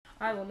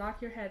I will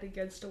knock your head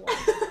against a wall.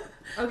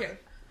 Okay.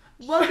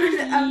 Welcome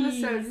to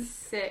episode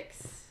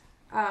 6.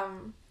 I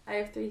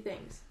have 3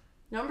 things.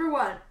 Number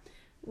 1,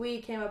 we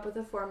came up with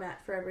a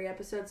format for every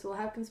episode, so we'll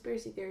have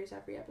conspiracy theories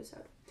every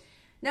episode.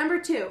 Number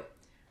 2,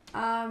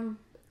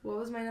 what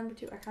was my number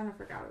 2? I kind of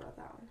forgot about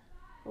that one.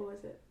 What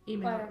was it? I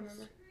don't remember.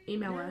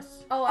 Email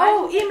us.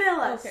 Email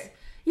us. Okay.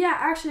 Yeah,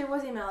 actually, it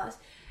was email us.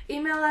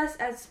 Email us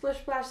at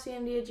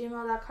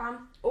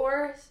splishsplashcmd@gmail.com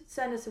or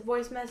send us a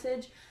voice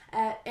message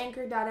at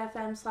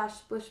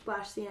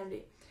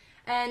anchor.fm/splishsplashcmd.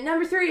 And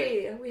number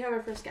 3, we have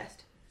our first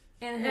guest.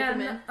 Anna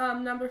Hickerman.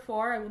 And number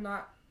 4, I will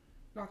not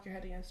knock your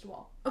head against a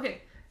wall.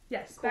 Okay.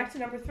 Yes, Cool. Back to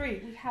number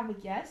 3. We have a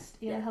guest,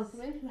 Anna Yes.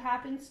 Hickerman, who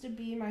happens to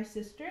be my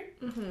sister.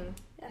 Mm-hmm.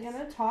 Yes.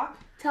 Anna, talk.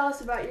 Tell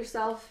us about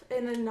yourself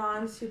in a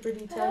non-super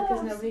detail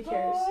because nobody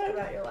cares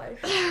about your life.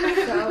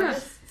 So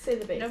just say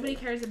the basics. Nobody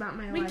cares about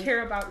my We life.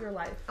 care about your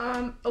life.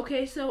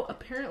 Okay, so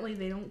apparently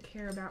they don't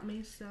care about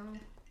me, so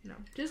no.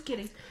 Just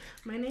kidding.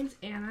 My name's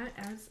Anna,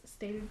 as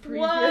stated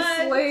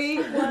previously.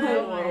 What?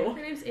 Her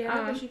name's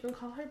Anna, but you can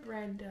call her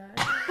Brenda.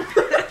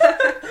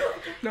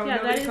 No, Yeah,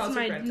 that nobody is calls her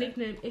my Brenda.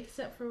 nickname,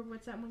 except for,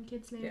 what's that one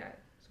kid's name? Yeah.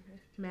 It's okay.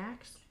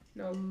 Max?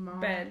 No, Mom.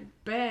 Ben.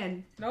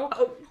 Ben. Nope.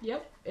 Oh,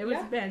 yep. It was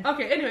Yeah. Ben.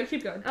 Okay, anyway,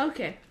 keep going.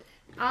 Okay.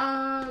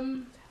 I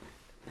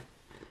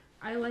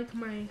like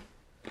my...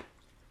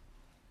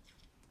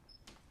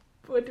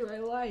 What do I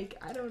like?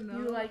 I don't know.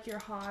 You like your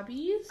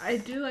hobbies? I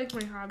do like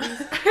my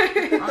hobbies.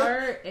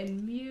 Art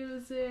and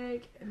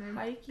music. And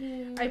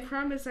Hiking. I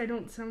promise I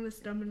don't sound this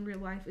dumb in real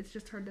life. It's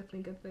just hard to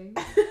think of things.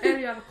 And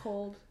you have a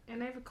cold.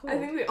 And I have a cold. I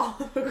think we all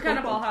have a We kind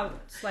of cold. all have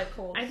slight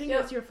colds. I think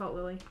Yep. it's your fault,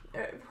 Lily.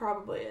 It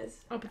probably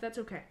is. Oh, but that's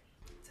okay.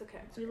 It's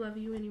okay. We love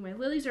you anyway.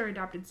 Lily's our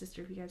adopted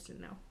sister, if you guys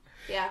didn't know.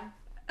 Yeah,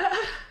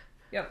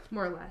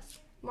 More or less.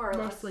 more or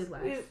Mostly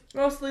less. less.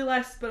 Mostly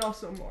less, but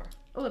also more.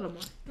 A little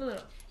more. A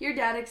little. Your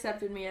dad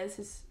accepted me as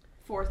his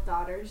 4th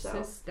daughter, so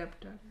Sis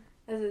stepdaughter.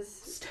 as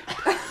his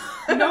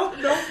Nope.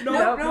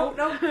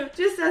 nope.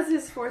 Just as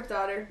his 4th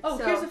daughter. Oh,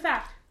 so, here's a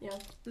fact. Yeah.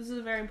 This is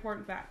a very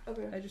important fact.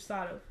 Okay. I just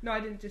thought of. No,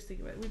 I didn't just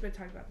think of it. We've been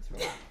talking about this for a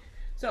while.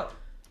 So,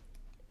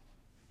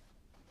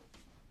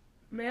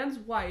 man's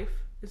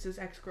wife is his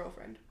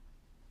ex-girlfriend.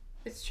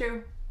 It's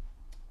true.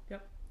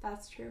 Yep.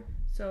 That's true.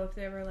 So if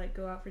they ever like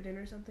go out for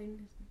dinner or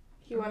something,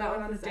 He went out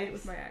on a with his date ex.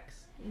 with my ex.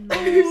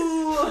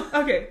 Ooh.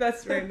 Okay,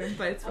 that's random,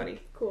 but it's funny.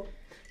 Cool.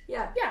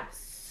 Yeah. Yeah.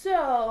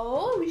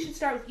 So we should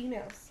start with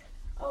emails.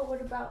 Oh, what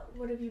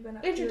have you been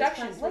up to?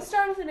 Introduction. this past Let's week?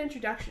 start with an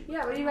introduction. Yeah,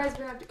 what have you guys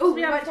been up to? Oh,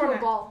 we have went a to a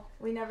format. ball.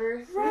 We never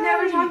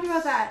Right. talked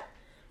about that.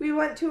 We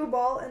went to a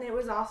ball and it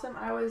was awesome.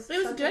 It was such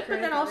a good, but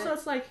critic then of also it.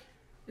 it's like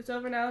it's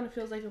over now and it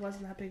feels like it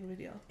wasn't that big of a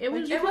deal. It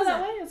was- Like, you it feel that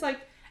wasn't. way? It's like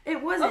It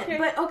wasn't, Okay.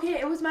 but okay,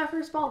 it was my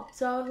first ball,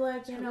 so I was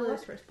like, you know Lily's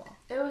what? first ball.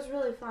 It was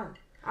really fun.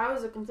 I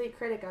was a complete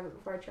critic of it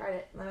before I tried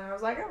it, and then I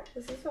was like, oh,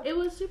 this is fun. It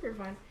was super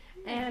fun.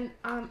 And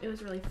it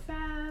was really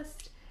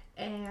fast.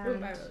 And It went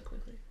by really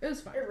quickly. It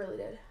was fun. It really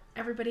did.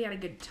 everybody had a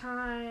good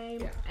time.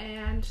 Yeah.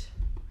 And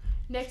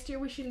next year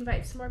we should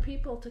invite some more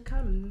people to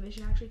come. And they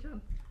should actually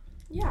come.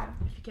 Yeah.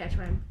 If you catch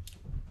what I'm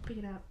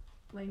picking up,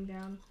 laying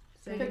down,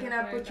 saying. Picking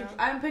up what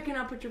I'm picking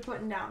up what you're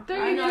putting down. There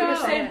I you know go. you're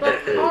Same saying,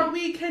 book. Are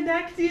we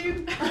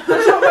connecting? That's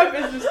what my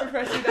business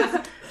professor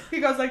does. He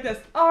goes like this.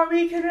 Are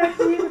we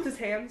connecting with his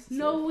hands?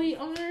 No, we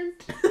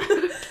aren't.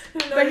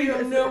 But he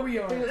goes, no, we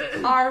are.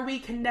 Are we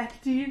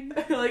connecting?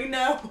 like,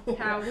 no.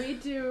 How we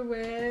do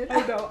it.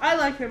 Oh no, I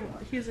like him.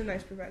 He's a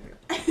nice professor.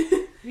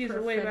 He's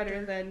way Perfecter.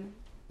 better than.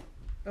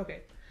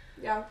 Okay.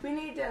 Yeah, we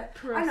need to.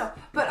 I know,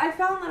 but I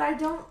found that I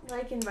don't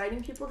like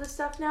inviting people to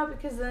stuff now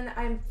because then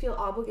I feel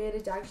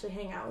obligated to actually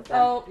hang out with them.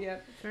 Oh yeah.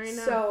 Fair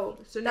enough. So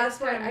So that's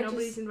next why time I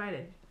nobody's just-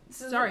 invited.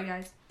 so- Sorry,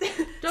 guys.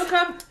 Don't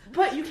come.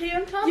 But you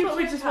can come. You but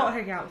we can just come. won't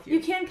hang out with you. You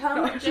can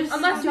come, No, just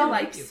unless we don't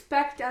like you.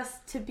 expect us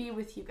to be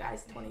with you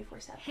guys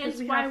 24/7. Hence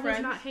we why I have was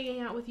friends. not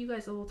hanging out with you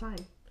guys the whole time.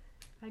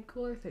 I had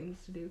cooler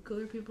things to do,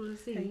 cooler people to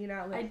see. Hanging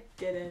out with I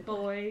didn't.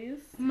 boys.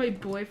 My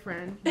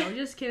boyfriend. No,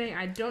 just kidding.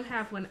 I don't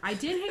have one. I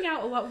did hang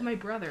out a lot with my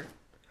brother.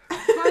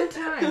 Fun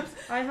times.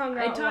 I hung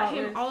out. I a taught lot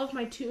him with- all of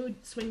my 2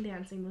 swing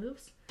dancing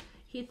moves.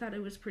 He thought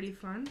it was pretty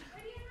fun.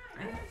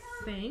 I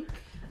think.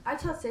 I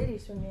taught Sadie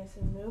swing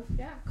dancing move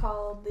Yeah.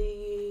 called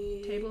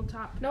the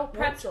Tabletop. No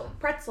pretzel.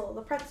 pretzel.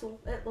 The pretzel.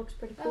 It looks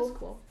pretty That's cool.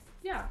 cool.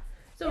 Yeah.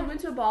 So Yeah. we went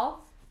to a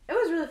ball. It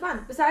was really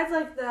fun. Besides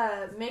like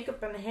the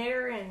makeup and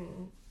hair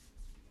and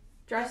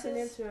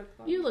dresses, Into a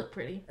club. You look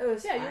pretty. it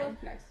was Yeah, fine. you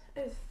look nice.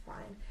 It was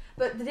fine.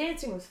 But the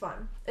dancing was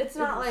fun. It's It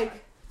not was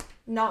like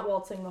not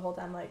waltzing the whole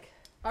time. Like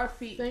Our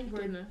feet Thank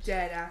were goodness.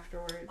 dead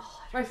afterwards.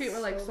 oh, it My was feet were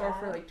like so sore bad.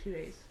 for like 2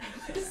 days.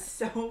 It was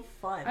so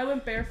fun. I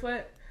went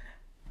barefoot.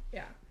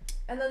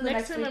 And then the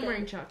Next next time I'm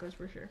wearing weekend- chocos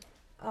for sure.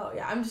 Oh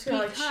yeah, I'm just gonna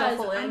like Because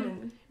shuffle in. I'm-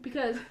 And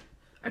Because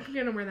I'm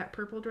gonna wear that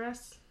purple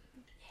dress.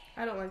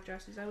 I don't like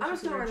dresses. I I'm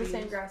just gonna wear the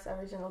same jeans. dress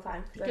every single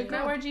time. 'cause I Can I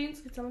know- wear jeans?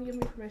 Can someone give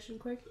me permission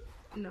quick,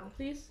 No.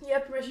 please? You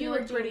have permission You to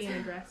wear look pretty jeans. in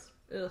a dress.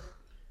 Ugh.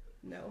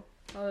 No.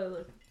 Oh, I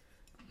look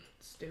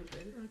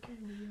stupid. Okay,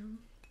 Liam.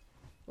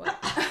 What?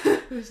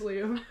 Who's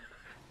Liam?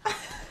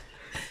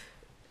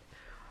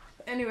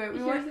 Anyway, we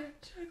Here's went. a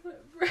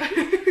chocolate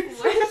brownie.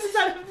 What does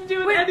that have to do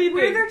with Wait, anything?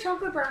 were there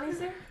chocolate brownies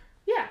there?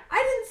 Yeah. I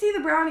didn't see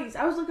the brownies.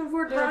 I was looking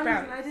forward to There were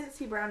brownies, and I brownies. didn't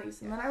see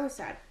brownies, and then I was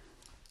sad.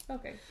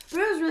 Okay. But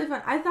it was really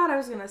fun. I thought I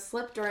was gonna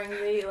slip during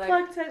the like.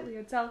 Plug tightly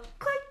until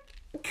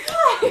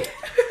Click.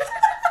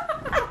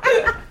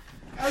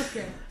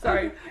 Okay.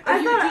 Sorry. I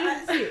You thought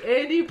didn't see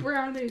any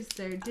brownies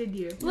there, did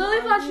you? Lily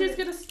I thought she was did.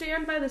 gonna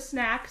stand by the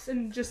snacks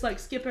and just like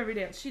skip every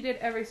dance. She did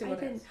every I single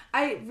didn't. dance.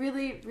 I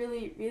really,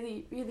 really,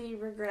 really, really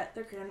regret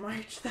the Grand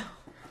March though.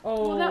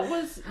 Oh, Well, that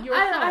was your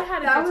I fault.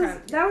 had a That good was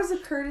time. that was a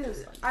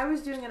courtesy. I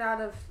was doing it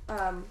out of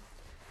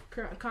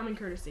Common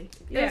courtesy.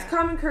 it was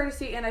common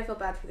courtesy, and I felt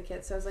bad for the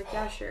kids, so I was like,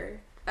 yeah, sure.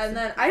 And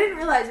then I didn't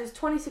realize it was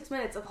 26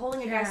 minutes of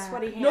holding a guy's Yeah.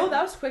 sweaty hand. No,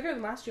 that was quicker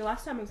than last year.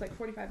 Last time it was like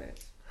 45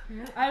 minutes.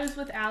 Yeah. I was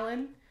with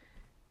Alan.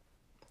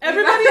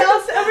 Everybody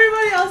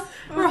else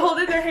were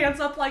holding their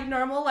hands up like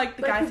normal. Like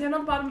the Like guys the- hand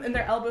on the bottom and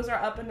their elbows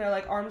are up and their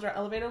like arms are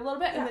elevated a little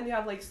bit. Yeah. And then you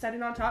have like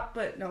standing on top.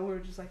 But no, we were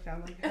just like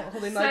down, like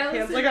holding like Silas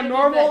hands and like I a did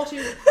normal, that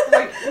too.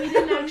 like We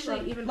didn't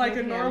actually even like a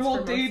hold hands normal for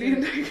most of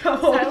dating it.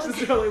 couple, which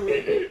Silas- is really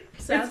weird.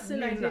 Silas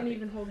and I means didn't nothing.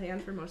 even hold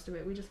hands for most of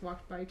it. We just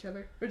walked by each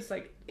other. We're just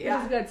like It Yeah.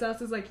 was good.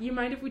 Silas was like, "You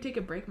mind if we take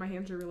a break? My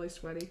hands are really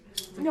sweaty." I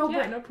was like, No, yeah,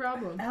 but- no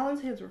problem.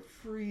 Alan's hands were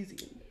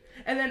freezing.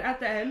 And then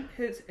at the end,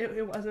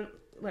 it wasn't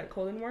like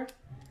cold anymore.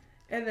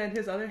 And then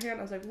his other hand,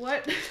 I was like,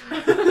 what?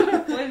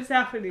 What is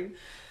happening?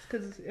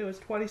 Because it was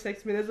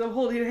 26 minutes of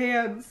holding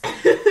hands.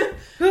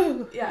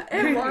 Yeah,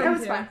 it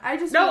was fun. I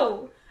just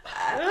No!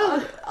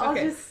 I'll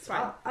Okay, just it's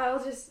fine.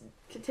 I'll just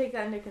take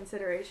that into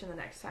consideration the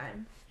next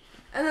time.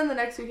 And then the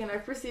next weekend I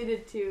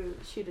proceeded to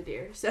shoot a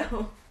deer.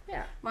 So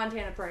Yeah.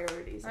 Montana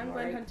priorities. I'm am I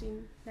going right?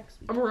 hunting next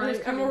week. I'm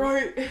alright. I'm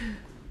alright.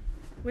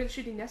 Went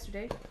shooting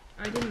yesterday.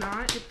 I did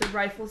not. With the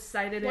rifles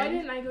sighted Why in.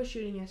 didn't I go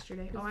shooting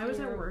yesterday? Oh, I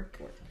was at work.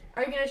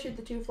 Are you gonna shoot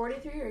the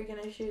 243 or are you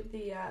gonna shoot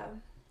the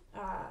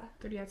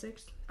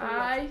 30-06.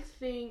 I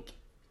think...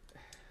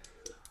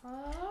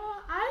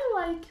 I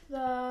like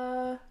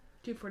the...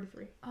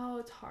 243. Oh,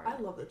 it's hard. I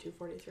love the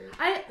 243.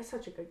 I It's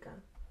such a good gun.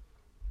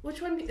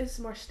 Which one is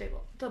more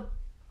stable?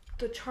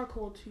 The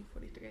charcoal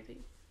 243, I think.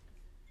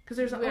 Because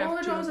there's We have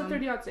the two one was a of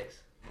them. 30-06.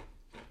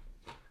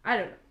 I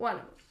don't know. One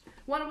of them.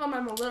 One of them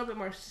I'm a little bit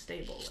more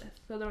stable with.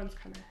 The other one's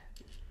kind of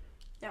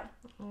heavy.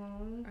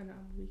 Oh, I know,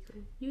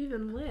 weekly. you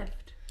even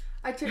lift.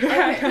 I took.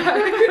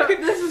 Okay.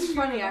 This is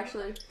funny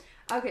actually.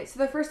 Okay, so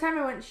the first time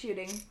I went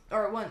shooting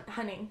or went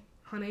hunting,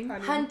 Hunting.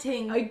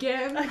 hunting,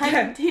 Again.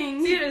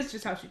 hunting, See, it is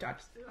just how she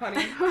talks.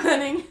 Honey.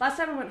 hunting, Last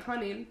time I went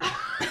hunting.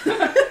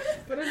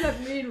 What does that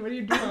mean? What are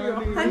you doing?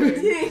 Hunting.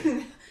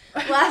 hunting.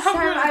 Last I'm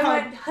time gonna I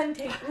hunt. went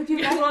hunting. Would you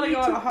You just like want to me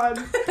go on a to? hunt.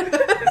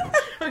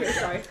 Okay,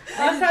 sorry.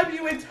 Last time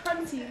you went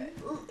hunting.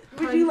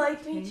 Would you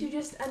like me to Hunting.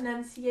 just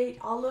enunciate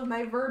all of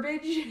my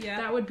verbiage?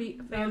 Yeah. That would be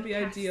That would be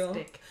ideal.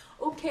 fantastic.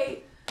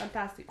 Okay.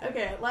 Fantastic.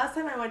 Okay. Last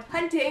time I went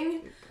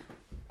hunting.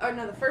 Oh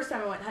no, the first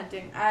time I went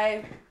hunting.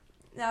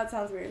 Now it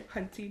sounds weird.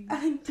 Hunting.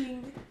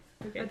 Hunting.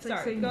 Okay, That's like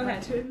sorry. saying Go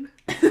ahead.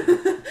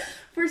 button.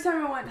 First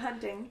time I went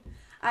hunting,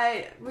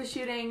 I was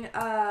shooting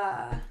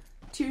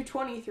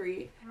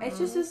 223. It's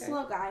just this okay.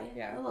 little guy,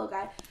 Yeah. a little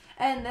guy.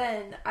 And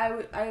then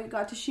I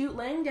got to shoot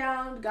laying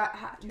down.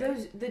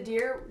 The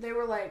deer. They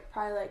were like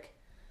probably like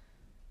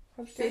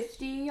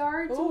 50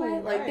 yards Ooh,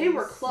 away. Like they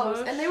were nice. close,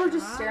 Close and they were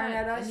just shot. staring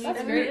at us. And you And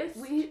serious?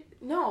 we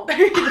no,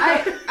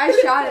 I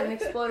shot it and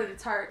exploded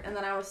its heart, and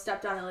then I was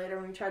stepped on it later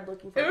when we tried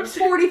looking for it. It was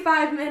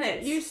 45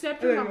 minutes. You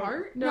stepped in the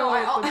heart? No,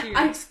 it's a deer.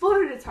 I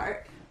exploded its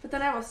heart, but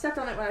then I almost stepped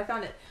on it when I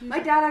found it. My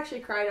dad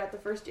actually cried out the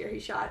first deer he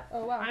shot.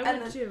 Oh wow. I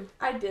And would then- too.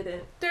 I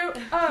didn't. There,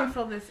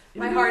 Careful this.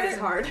 My heart is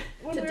hard.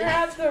 when to we were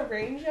death. at the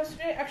range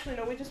yesterday, actually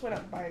no, we just went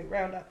up by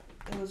Roundup.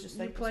 It was just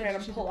like this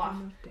random pull off.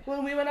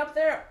 When we went up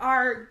there,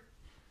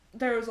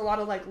 there was a lot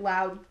of like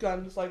loud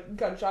guns, like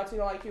gunshots,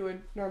 like you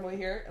would normally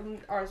hear, and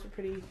ours were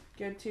pretty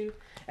good too.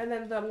 And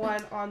then the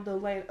one on the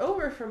lane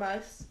over from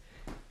us,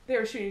 they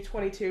were shooting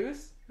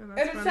 22s, and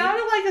it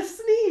sounded like a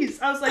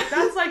sneeze. I was like,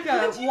 that's like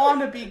a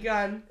wannabe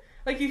gun.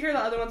 Like you hear the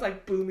other ones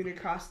like booming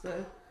across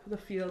the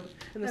field,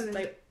 and this And is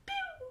then like,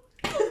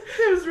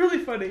 it was really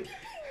funny.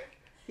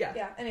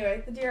 Yeah,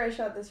 anyway, the deer I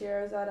shot this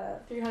year was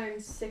at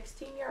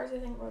 316 yards, I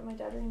think, what my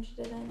dad ranged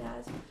it in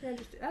as.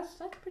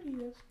 That's pretty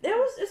good.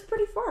 It's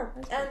pretty far.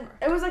 That's pretty And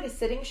far. it was like a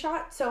sitting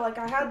shot, so like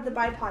I had the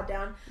bipod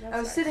down. I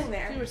was sitting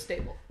there. So you were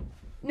stable.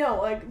 No,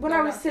 like when No,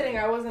 I was not sitting,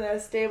 stable. I wasn't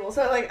as stable.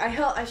 So like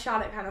I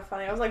shot it kind of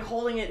funny. I was like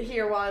holding it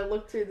here while I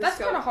looked through the That's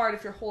scope. kind of hard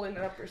if you're holding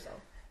it up yourself.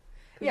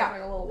 'Cause Yeah. It's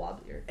like a little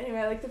wobblier.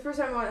 Anyway, like the first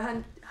time I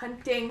went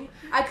hunting,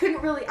 I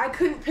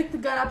couldn't pick the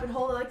gun up and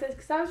hold it like this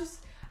because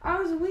I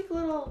was a weak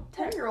little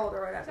 10-year-old or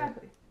whatever.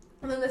 Exactly.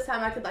 And then this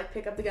time I could like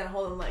pick up the gun and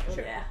hold it and like, oh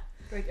Sure. yeah.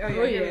 Like, Oh,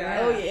 here we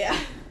yeah. are. Oh yeah,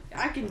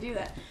 I can do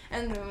that.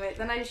 And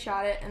then I just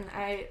shot it and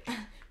I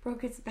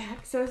broke its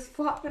back, so it's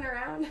flopping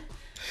around.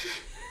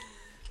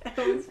 It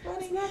was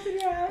funny.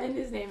 And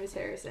his name is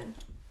Harrison.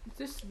 It's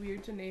just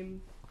weird to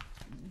name.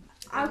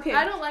 Okay.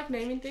 I don't like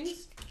naming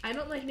things. I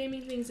don't like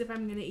naming things if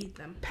I'm gonna eat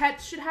them.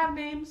 Pets should have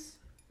names.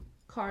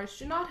 Cars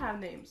should not have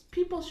names.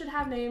 People should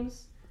have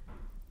names.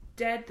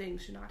 Dead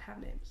things should not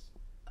have names.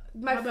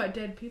 How about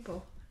dead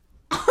people?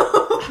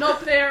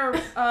 Nope,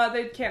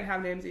 they can't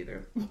have names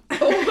either.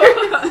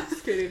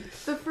 Just kidding.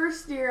 The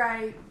first deer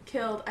I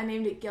killed, I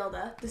named it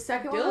Gilda. The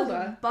second one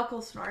was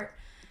Buckle Snort.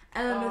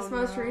 And then this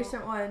most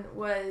recent one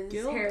was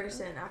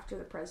Harrison after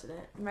the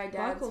president. My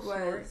dad's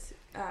was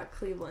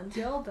Cleveland.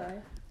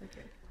 Gilda.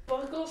 Okay.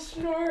 Buckle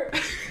Snort.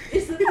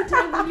 Is that the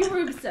time when you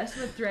were obsessed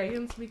with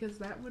dragons? Because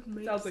that would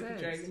make sense. Sounds like a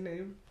dragon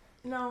name.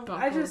 No,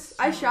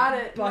 I shot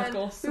it.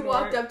 Buckle and Snort. We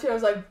walked up to it. I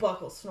was like,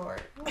 Buckle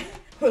Snort.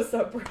 What's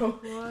up, bro?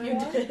 What? You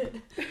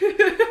did.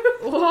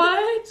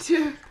 What?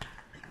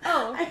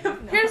 Oh,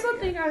 here's one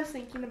thing I was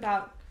thinking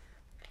about.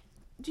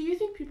 Do you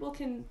think people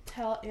can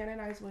tell Anna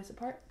and I's voice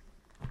apart?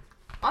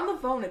 On the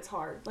phone, it's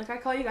hard. Like, I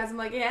call you guys, I'm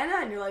like,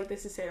 Anna, and you're like,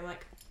 this is Sam. I'm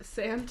like,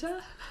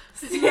 Santa?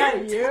 yeah,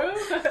 you?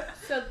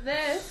 So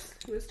this,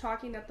 who is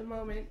talking at the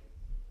moment,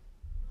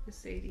 is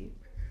Sadie.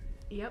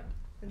 Yep.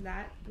 And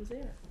that was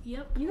Anna.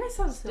 Yep. You guys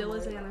sound Still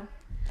is similar, Anna.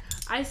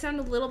 I sound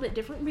a little bit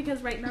different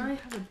because right now I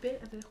have a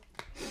bit of a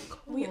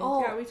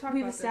cold.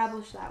 We've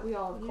established that. We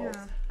all have colds.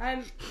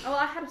 Yeah.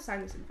 I had a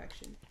sinus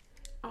infection.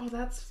 Oh,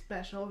 that's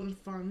special and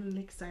fun and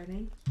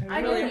exciting.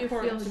 I know you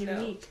feel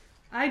unique.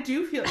 I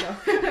do feel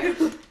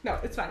no,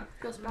 it's fine.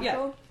 Feel special?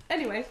 Yeah.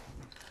 Anyway.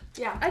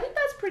 Yeah. I think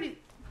that's pretty.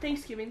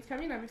 Thanksgiving's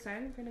coming. I'm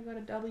excited. We're gonna go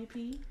to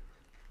WP.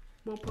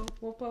 Wolf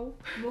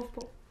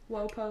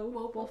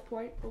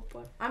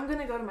Point. I'm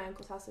gonna go to my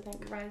uncle's house, I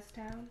think.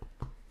 Risetown.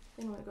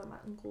 I'm gonna go to my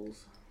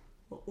uncle's.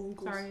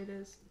 Sorry, it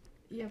is.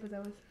 Yeah, but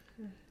that was.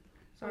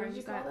 Sorry, what did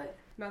you call it?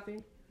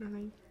 Nothing.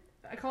 Nothing.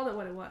 I called it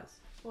what it was.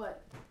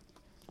 What?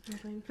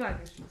 Nothing. I feel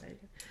like I shouldn't say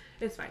it.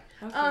 It's fine.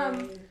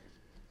 Okay.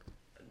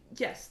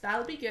 Yes,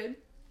 that'll be good.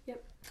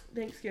 Yep.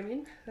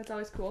 Thanksgiving. That's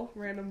always cool.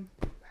 Random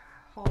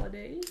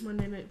holiday.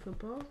 Monday Night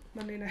Football.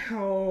 Monday night.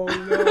 Oh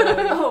no.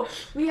 Oh,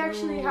 we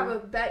actually have a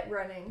bet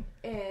running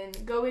in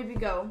Go Baby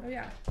Go. Oh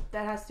yeah.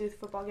 That has to do with the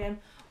football game.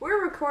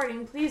 We're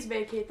recording. Please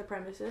vacate the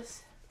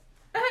premises.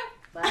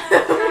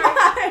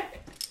 Bye.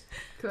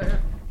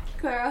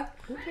 Clara.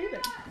 Okay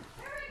then.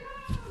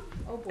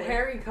 Oh boy.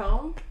 Harry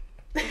Comb.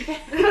 Okay,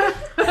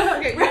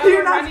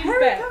 You're not running Harry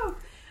bet. Comb.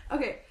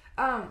 Okay.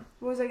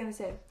 What was I gonna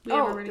say? We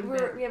have a running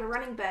bet. We have a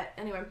running bet.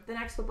 Anyway, the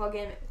next football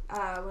game,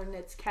 when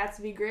it's Cats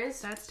v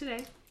Grizz. That's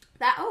today.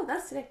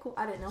 That's today. Cool.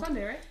 I didn't know.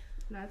 Sunday, right?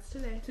 That's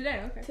today.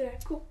 Today, okay. Today.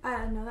 Cool. I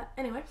didn't know that.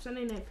 Anyway.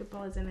 Sunday Night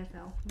Football is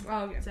NFL. Oh,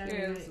 okay.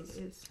 Saturday night this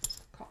is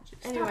college.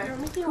 Anyway,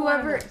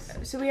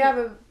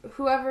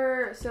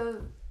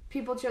 so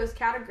people chose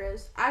Cat or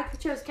Grizz. I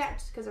chose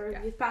Cats because our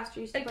youth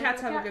pastor used to and play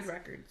Cats for have Cats. a good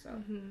record, so.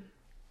 Mm-hmm.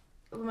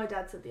 Well, my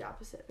dad said the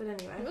opposite, but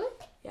anyway. Really?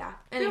 Yeah.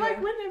 They Anyway,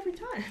 win every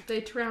time.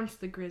 They trounced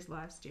the Grizz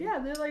last year. Yeah,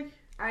 they're like.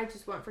 I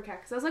just went for Cat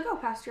because I was like, oh,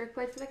 Pastor Rick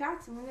played for the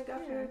Cats. I'm gonna go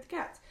for the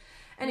Cats.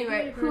 Maybe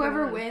Anyway, they've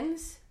whoever already won.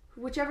 wins,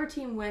 whichever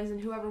team wins, and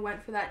whoever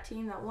went for that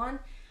team that won,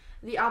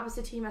 the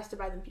opposite team has to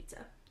buy them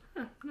pizza.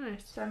 Huh,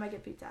 nice. So I might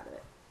get pizza out of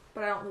it,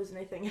 but I don't lose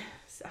anything.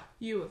 So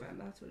U of M,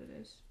 that's what it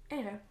is.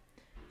 anyway,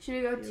 should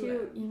we go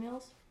to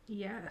emails?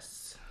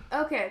 Yes.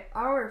 Okay,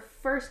 our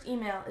first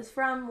email is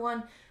from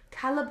one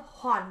Caleb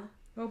Juan.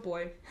 Oh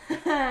boy.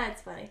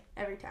 It's funny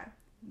every time.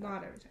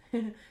 Not every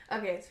time.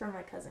 Okay, it's from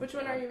my cousin. Which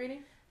one are you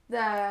reading?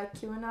 The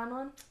QAnon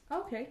one.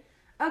 Okay.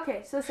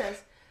 Okay, so it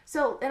says,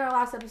 so in our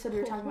last episode we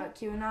were talking about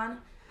QAnon,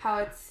 how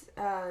it's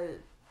a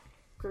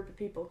group of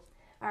people.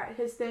 Alright,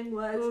 his thing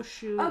was... Oh,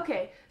 shoot.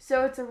 Okay,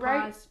 so it's a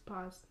right...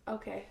 Pause.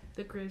 Okay.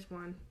 The Grizz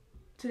won.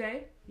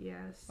 Today?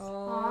 Yes.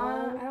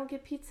 Oh. I don't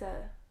get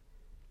pizza.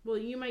 Well,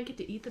 you might get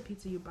to eat the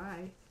pizza you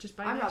buy. Just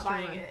buy I'm an not extra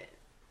buying one. it.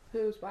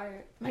 Who's buying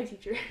it? My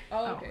teacher.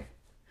 Oh, Oh. okay.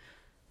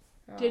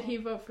 Did he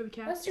vote for the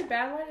Cats? That's too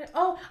bad. Why did...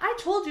 Oh, I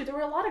told you there were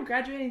a lot of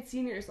graduating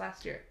seniors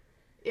last year.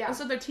 Yeah. And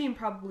so their team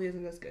probably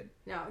isn't as good.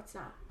 No, it's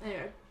not.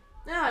 Anyway.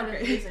 No, I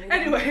didn't lose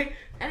anything.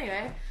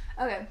 Anyway.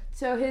 Okay,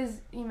 so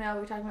his email,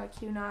 we're talking about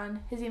QAnon.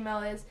 His email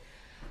is,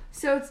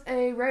 so it's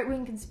a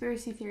right-wing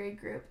conspiracy theory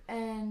group,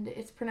 and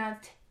it's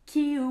pronounced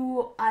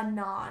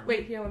QAnon.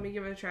 Wait, here, let me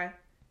give it a try.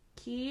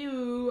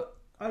 QAnon.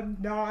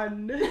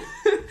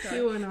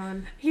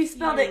 QAnon. He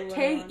spelled it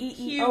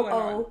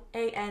QAnon.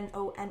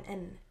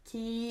 KEEOOANONN.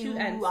 Two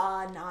N's.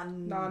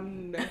 QAnon.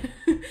 Non.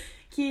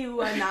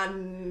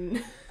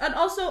 QAnon. And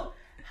also,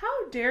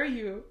 how dare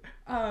you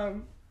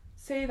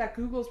say that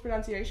Google's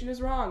pronunciation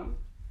is wrong?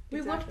 We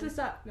looked Exactly. this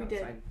up. No, We it's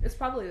did. fine. It's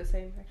probably the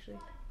same, actually.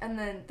 And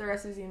then the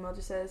rest of his email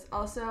just says,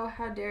 also,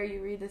 how dare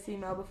you read this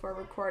email before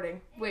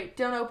recording? Wait,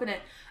 don't open it.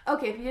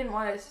 Okay, if you didn't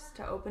want us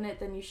to open it,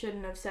 then you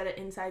shouldn't have said it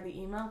inside the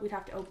email. We'd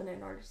have to open it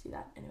in order to see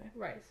that. Anyway.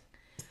 Right.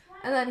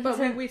 And then he But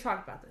sent we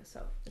talked about this,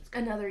 so it's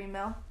good. another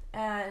email,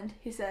 and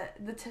he said,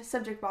 the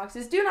subject box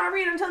is, do not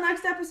read until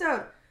next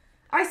episode.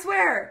 I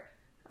swear.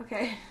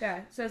 Okay. Yeah,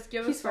 it says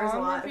give He a swears a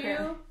song lot, review.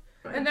 apparently.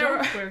 And there Don't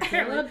were swear,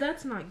 Caleb.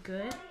 That's not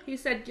good. He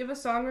said give a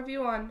song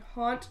review on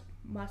Haunt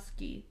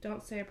Muskie.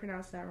 Don't say I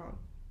pronounced that wrong.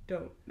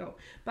 Don't. No.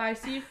 By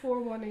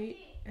C418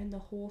 and the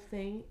whole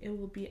thing. It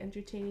will be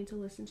entertaining to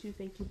listen to.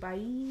 Thank you. Bye.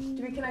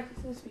 Do we connect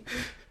it to the speaker?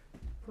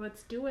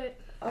 Let's do it.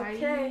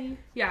 Okay. Bye.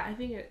 Yeah, I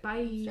think it. Bye.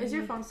 Is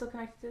your phone still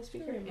connected to the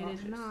speaker? It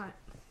is not.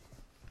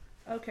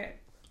 Okay.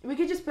 We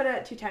could just put it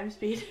at 2 times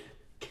speed.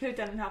 Get it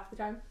done in half the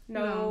time.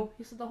 No.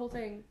 He said the whole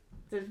thing.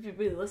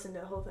 We listened to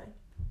the whole thing.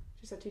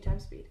 Just at 2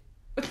 times speed.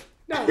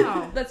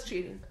 No, that's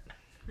cheating.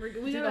 We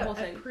do gotta the whole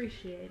thing.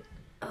 appreciate it.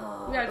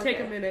 Oh, We gotta take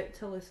a minute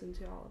to listen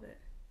to all of it.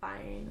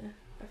 Fine.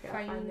 Okay,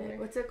 Fine. I'll find it.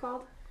 What's it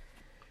called?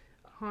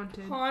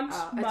 Haunted. Haunt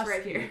It's must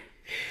right be. here.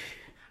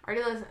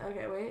 Already listened.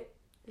 Okay, wait.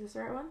 Is this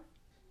the right one?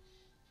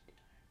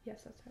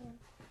 Yes, that's that one.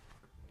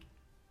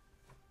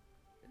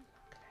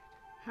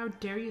 How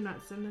dare you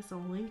not send us a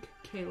link,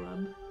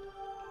 Caleb?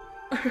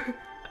 Okay.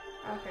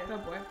 Oh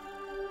boy.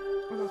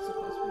 We're not so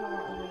close. We don't want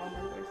to overwhelm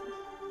our voices.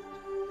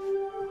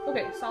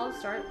 Okay, solid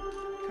start.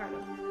 Kind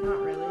of. Not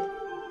really.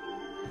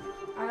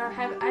 I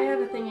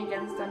have a thing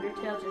against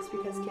Undertale just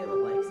because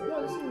Caleb likes it.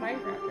 No, this is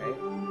Minecraft, right?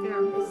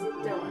 Yeah. It's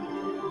still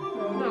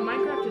Undertale. No,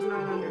 Minecraft is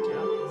not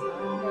Undertale.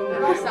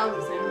 It all sounds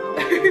the same.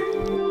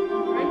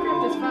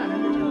 Minecraft is fun.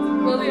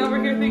 Undertale. Lily over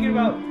here thinking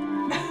about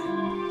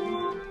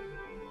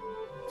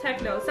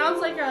techno.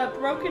 Sounds like a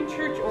broken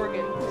church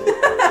organ.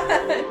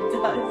 It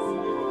does.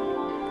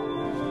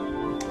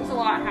 There's a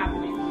lot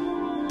happening.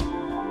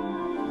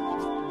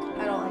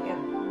 I don't like it.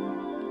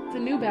 It's a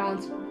New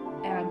Balance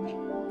ad.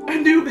 A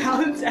New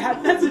Balance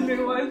ad. That's a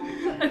new one.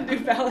 A New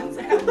Balance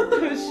ad.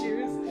 Those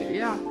shoes.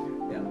 Yeah.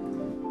 Yeah.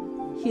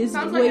 He's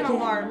Sounds like an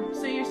alarm.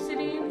 So you're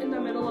sitting in the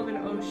middle of an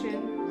ocean,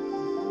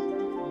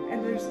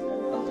 and there's a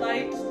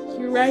light,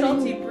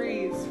 salty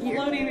breeze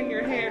floating in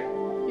your hair.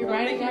 You're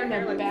riding making on your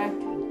hair the like- back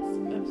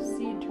of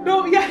sea turtles.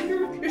 No, yeah,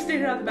 you're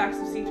standing on the backs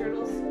of sea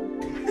turtles.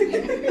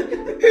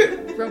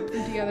 Roped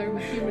them together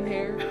with human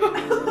hair.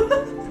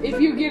 If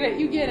you get it,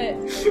 you get it.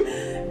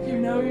 You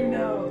know, you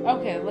know.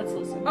 Okay, let's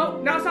listen. Oh,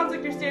 now it sounds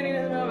like you're standing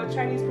in the middle of a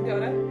Chinese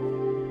pagoda.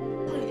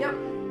 Yep.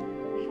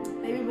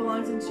 Maybe it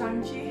belongs in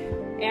Shang-Chi.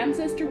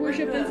 Ancestor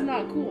worship is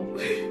not cool.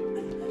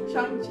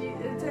 Shang-Chi.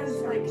 It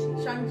says like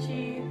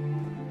Shang-Chi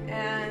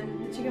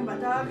and the chicken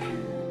butt dog.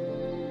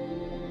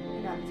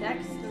 You got the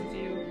text. That was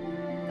you.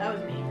 That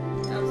was me.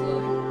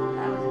 Absolutely.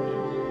 That was me.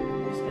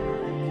 I'm just gonna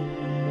like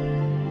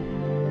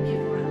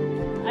mute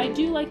one. I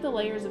do like the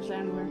layers of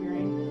sound we're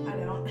hearing. I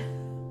don't.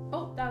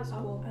 Oh, that was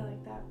cool. I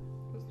like that.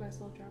 That was a nice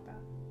little drop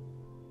out.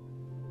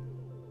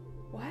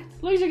 What?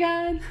 Laser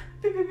gun!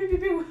 Pew, pew, pew, pew,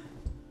 pew.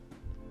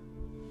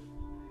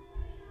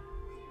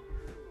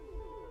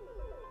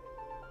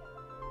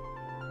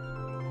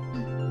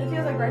 It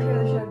feels like right here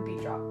they should have a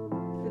beat drop.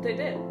 But they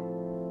did.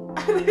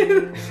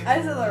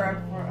 I said that right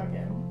before.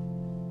 Okay.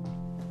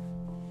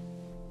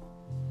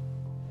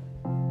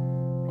 I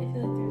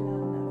feel like there's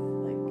not enough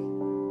like.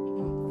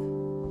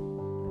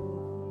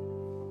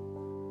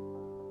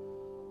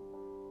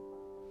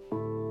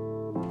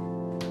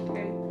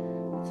 Okay.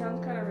 It sounds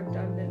kind of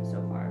redundant so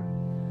far.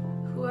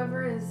 Whoever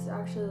is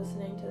actually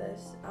listening to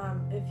this,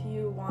 if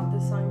you want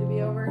this song to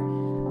be over,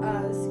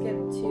 skip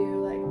to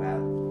like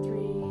about 3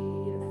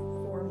 to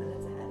 4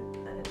 minutes ahead,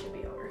 and it should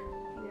be over.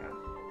 Yeah.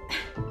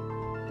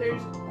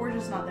 There's We're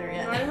just not there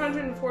yet.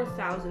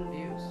 904,000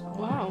 views.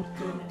 Wow.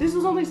 This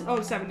was only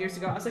 7 years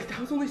ago. I was like, that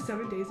was only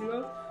 7 days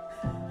ago.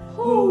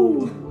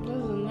 Ooh. This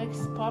is the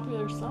next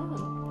popular song. I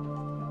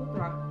hope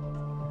not.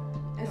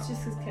 It's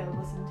just because Caleb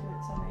listened to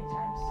it so many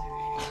times.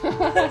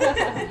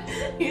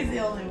 He's the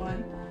only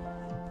one.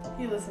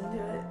 He listened to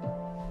it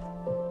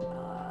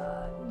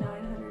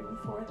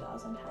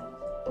 904,000 times.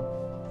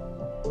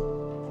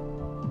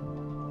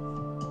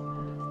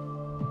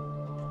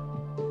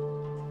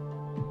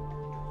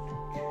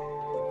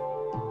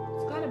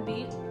 It's got a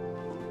beat.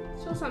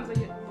 Still sounds like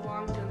it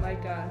belongs in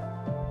like a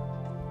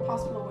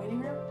Hospital waiting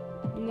room?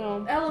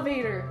 No.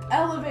 elevator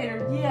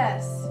Elevator,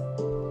 yes.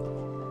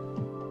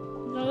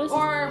 No, this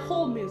or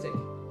hold music.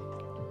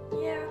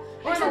 Yeah.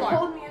 Or an Except alarm.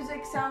 hold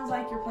music sounds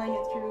like you're playing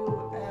it through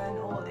an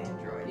old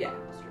Android. Yeah,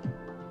 that's true.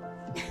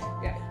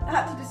 Yeah.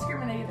 Not to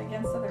discriminate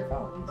against other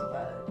phones,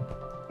 but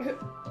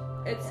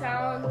It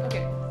sounds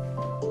okay.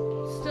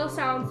 Still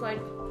sounds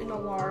like an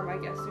alarm, I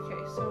guess.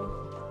 Okay, so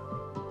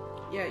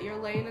yeah, you're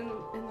laying in the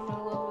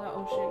middle of the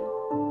ocean.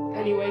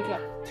 and you wake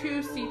up.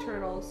 2 sea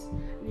turtles,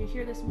 and you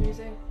hear this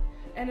music,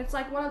 and it's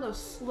like one of those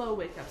slow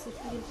wake ups. Like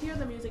you can hear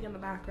the music in the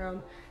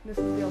background, and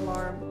this is the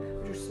alarm,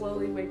 but you're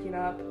slowly waking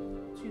up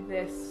to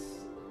this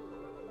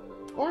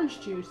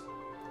Orange juice.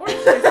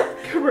 orange juice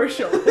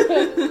commercial.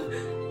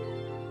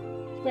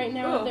 Right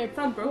now Oh, they're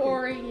sounds broken.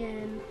 pouring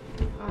in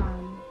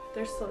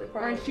they're slowly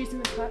pouring orange juice in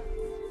the cup.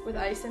 with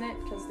ice in it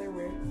because they're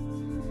weird.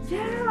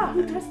 Yeah,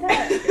 who does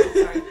that?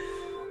 Okay, sorry.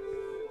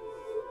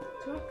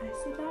 Do you want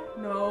ice in that?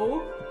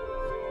 No.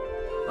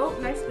 Oh,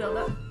 nice build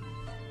up.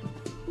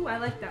 Ooh, I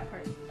like that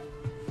part.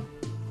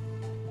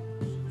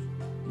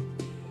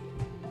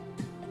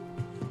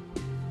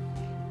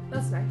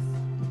 That's nice.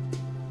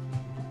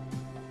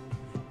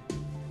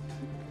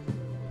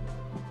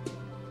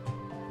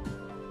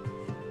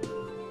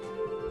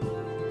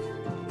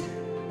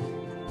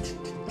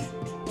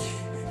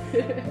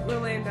 We're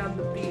laying down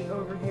the beat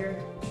over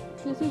here.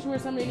 This is where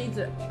somebody needs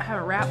to have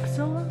a rap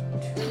solo.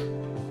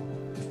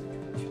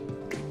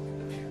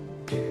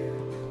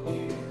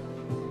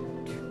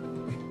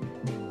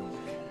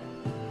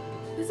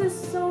 This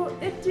is so.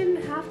 It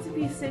didn't have to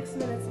be 6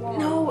 minutes long.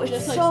 No, it's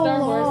Just like so Star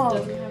long. Wars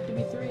doesn't have to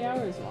be 3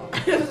 hours long.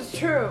 This is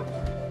true.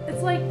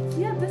 It's like,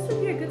 yeah, this would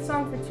be a good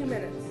song for 2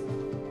 minutes.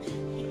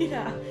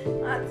 Yeah,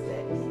 not 6.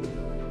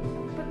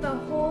 But the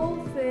whole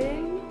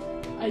thing...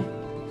 Yeah.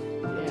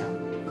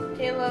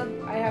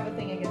 Caleb, I have a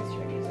thing against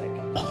your music.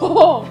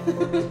 Oh!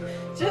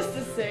 Just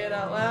to say it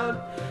out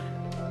loud.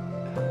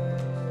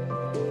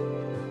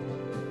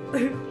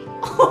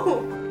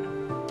 Oh!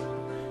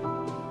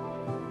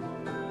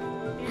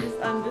 You just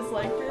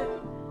undisliked it?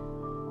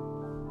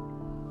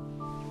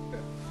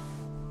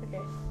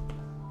 Okay.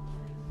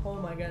 Oh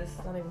my god, it's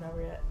not even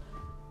over yet.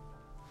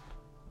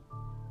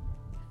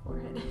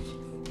 Forehead edges.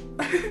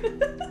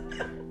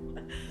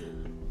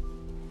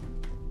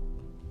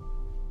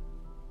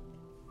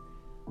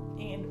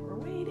 And we're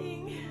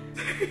waiting.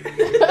 You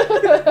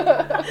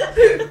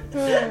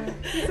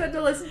said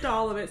to listen to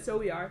all of it, so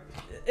we are.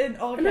 In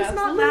all And it's caps.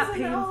 not that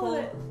Listen to all painful.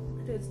 of it.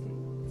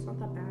 It's not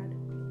that bad.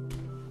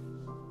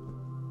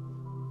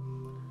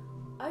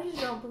 I just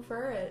don't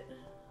prefer it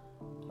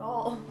at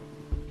all.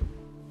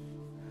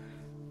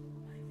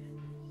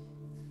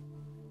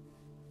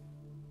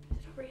 Is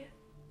it over yet?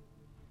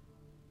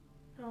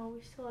 No,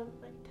 we still have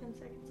like 10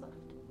 seconds left.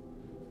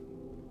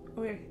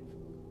 Okay.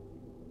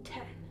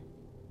 10.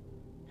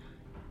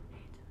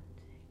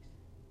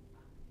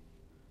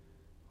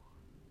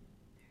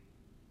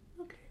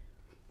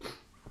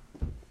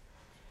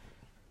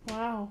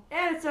 Wow.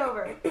 And it's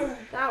over.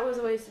 That was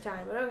a waste of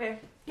time, but okay.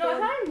 No,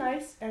 it had a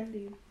nice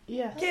ending.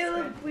 Yeah.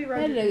 Caleb, we It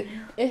read had, it.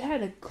 it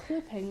had a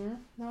cliffhanger.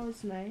 That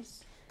was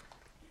nice.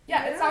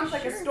 Yeah, it Yeah, sounds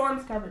like a sure.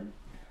 storm's coming.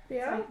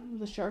 Yeah?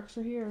 The sharks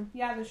are here.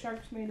 Yeah, the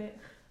sharks made it.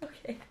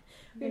 Okay.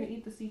 We're gonna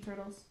eat the sea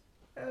turtles.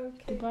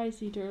 Okay. Goodbye,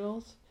 sea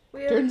turtles.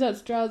 We have... Turns out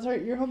straws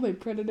aren't your homemade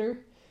predator.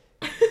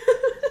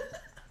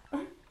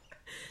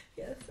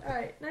 Yes.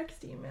 Alright,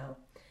 next email.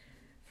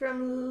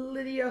 From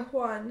Lydia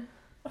Juan.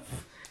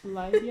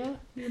 Lydia,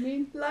 you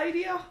mean?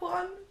 Lydia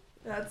Juan?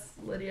 That's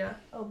Lydia.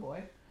 Oh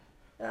boy.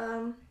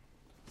 Wait.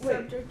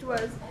 Subject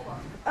was Hold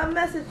on. a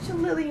message to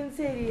Lily and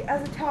Sadie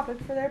as a topic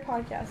for their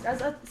podcast.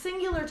 As a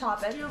singular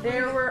topic.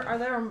 Are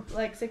there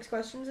like 6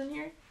 questions in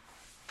here?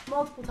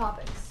 Multiple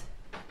topics.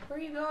 Where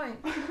are you going?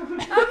 I'm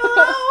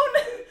alone!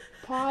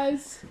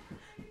 Pause.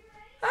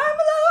 I'm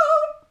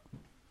alone!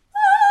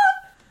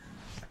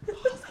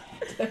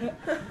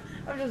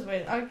 I'm just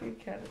waiting.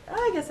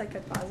 I guess I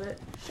could pause it.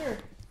 Sure.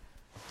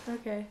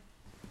 Okay.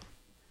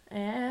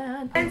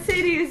 And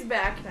Sadie is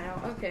back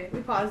now. Okay,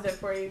 we paused it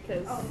for you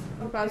because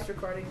we paused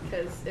recording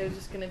because it was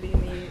just gonna be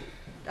me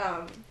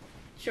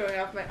showing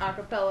off my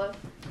acapella.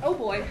 Oh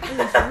boy. It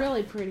was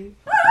really pretty.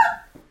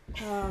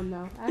 Oh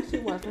no, actually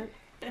wasn't.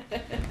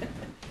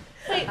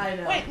 Wait, I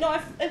know. wait, no, I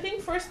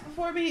think first,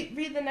 before we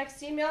read the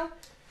next email,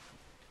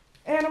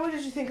 Anna, what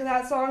did you think of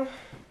that song?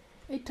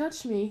 It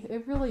touched me.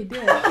 It really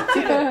did.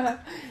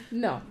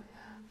 No.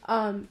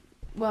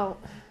 Well,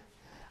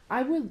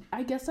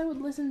 I guess I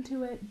would listen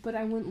to it, but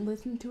I wouldn't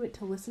listen to it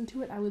to listen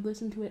to it. I would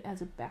listen to it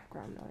as a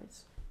background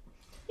noise.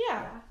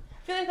 Yeah.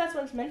 I feel like that's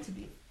what it's meant to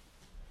be.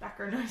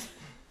 Background noise.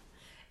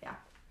 Yeah.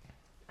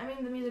 I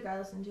mean, the music I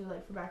listen to,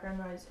 like, for background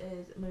noise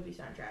is a movie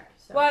soundtrack.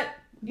 So. What?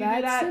 You do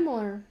That's that?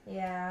 similar.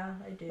 Yeah,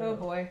 I do. Oh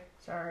boy.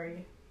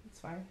 Sorry. It's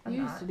fine. I'm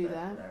You used not, to do but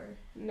that. whatever.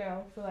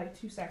 No, for like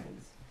 2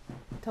 seconds.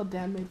 Till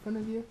Dan made fun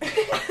of you.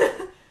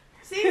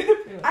 See?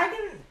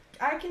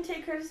 I can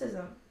take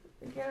criticism.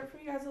 I get it from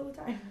you guys all the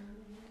time.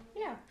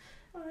 Yeah.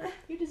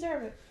 You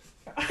deserve it.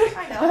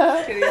 I know.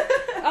 Just kidding.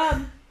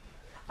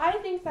 I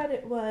think that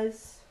it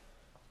was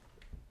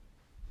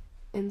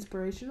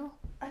Inspirational?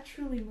 A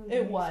truly moving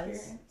It was.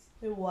 experience.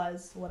 It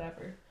was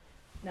whatever.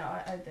 No,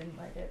 I didn't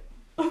like it.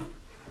 It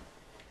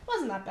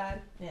wasn't that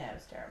bad. Yeah, it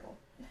was terrible.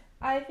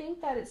 I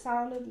think that it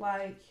sounded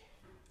like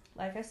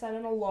I said,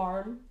 an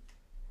alarm,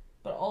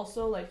 but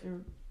also like you're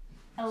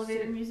Elevator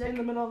sitting music in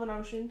the middle of an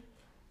ocean.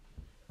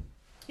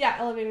 Yeah,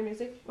 elevator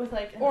music. with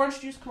like an Orange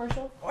juice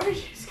commercial.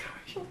 orange juice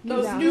commercial.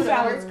 Those Yeah. New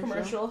Commercial. Balance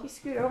commercial. You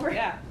scoot over.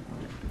 Yeah.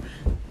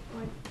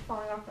 Like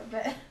falling off my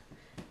bed.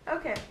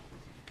 Okay.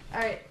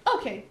 Alright.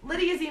 Okay.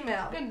 Lydia's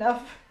email. Good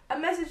enough. A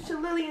message to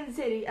Lily and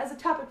Sadie as a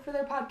topic for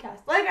their podcast.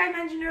 Like I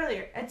mentioned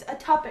earlier, it's a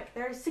topic.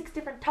 There are 6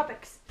 different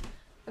topics.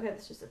 Okay,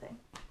 that's just a thing.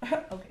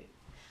 Okay.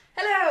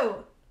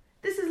 Hello!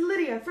 This is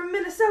Lydia from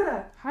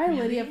Minnesota. Hi,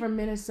 Really? Lydia from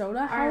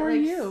Minnesota. How Our, are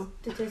like, you?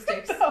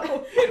 Statistics.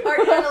 No. Our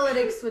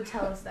analytics would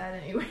tell us that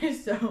anyway,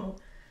 so.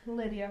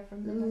 Lydia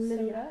from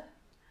Minnesota. Lydia.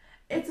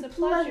 It's a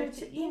pleasure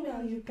to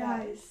email you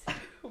guys.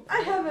 I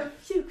have a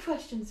few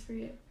questions for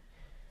you.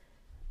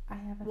 I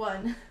have a...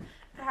 1.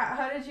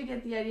 How did you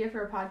get the idea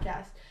for a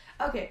podcast?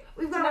 Okay,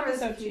 we've It's gone an over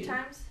this a episode few 2.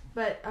 times,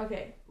 but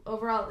okay,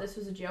 overall, this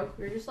was a joke.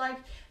 We were just like,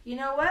 you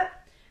know what?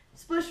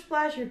 Splish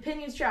Splash, your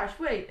opinion's trash.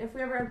 Wait, if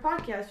we ever had a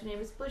podcast, your name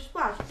is Splish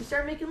Splash. We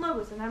started making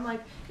logos, and I'm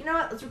like, you know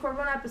what? Let's record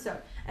 1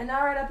 episode. And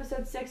now we're at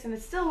episode 6, and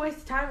it's still a waste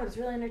of time, but it's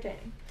really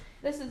entertaining.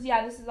 This is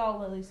all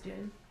Lily's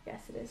doing.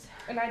 Yes, it is.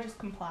 And I just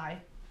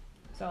comply.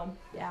 So.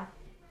 Yeah.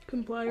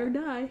 Comply or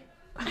die.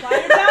 Comply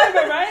or die,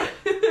 am I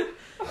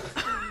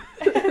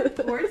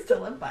right? Words to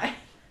live by.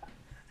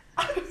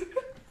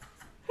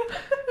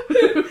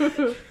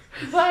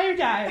 Buy or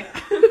die.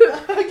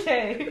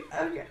 Okay.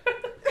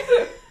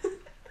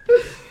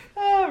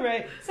 All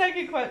right.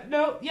 Second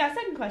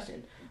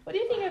question. What do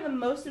you think are the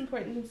most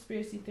important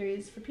conspiracy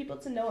theories for people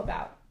to know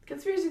about?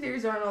 Conspiracy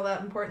theories aren't all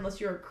that important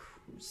unless you're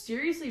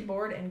seriously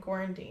bored and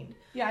quarantined.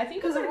 Yeah, I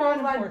think because a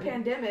worldwide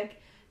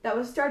pandemic that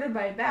was started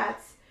by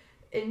bats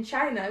in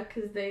China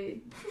because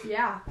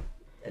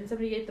and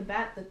somebody ate the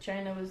bat that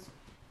China was.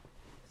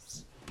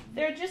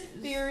 They're just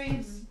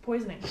theories,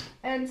 poisoning,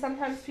 and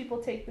sometimes people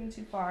take them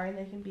too far, and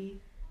they can be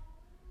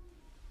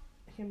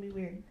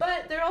weird.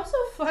 But they're also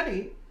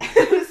funny.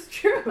 It's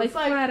true. Like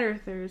flat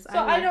earthers. So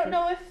I don't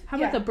know if. How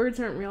about the birds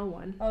aren't real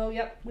one? Oh,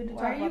 yep. We did talk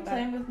about that. Why are you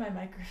playing with my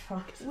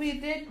microphone? We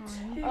did.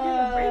 You're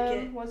gonna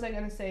break it. What was I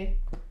gonna say?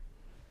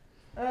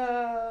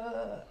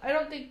 I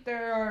don't think they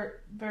are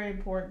very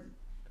important.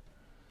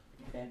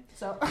 Okay.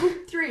 So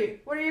 3.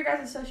 What are your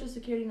guys' social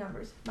security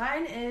numbers?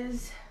 Mine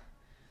is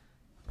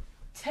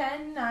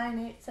 10, 9,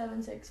 8,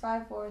 7, 6,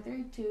 5, 4,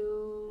 3,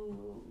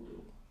 2.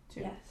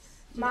 Yes.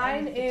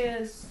 Mine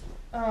is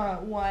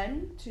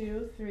 1,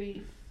 2,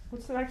 3.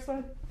 What's the next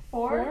one?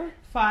 4,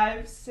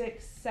 5,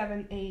 6,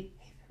 7, 8,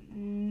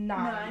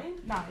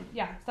 9. 9.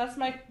 Yeah, that's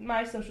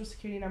my social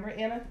security number.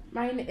 Anna?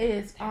 Mine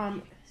is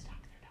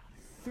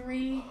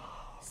 3,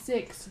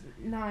 6,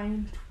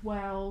 9,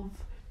 12.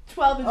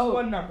 12 is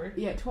one number.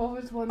 Yeah, 12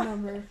 is one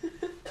number.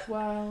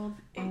 12.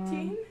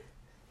 18.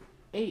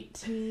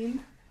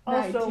 18.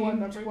 Also 19, one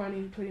number.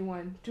 20,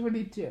 21,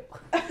 22.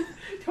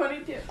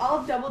 22.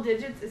 All double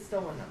digits is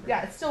still one number.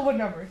 Yeah, it's still one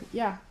number.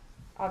 Yeah.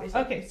 Obviously.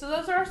 Okay, so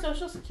those are our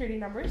social security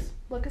numbers.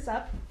 Look us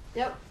up.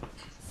 Yep.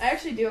 I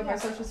actually do have my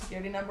social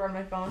security number on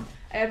my phone.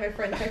 I had my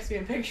friend text me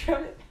a picture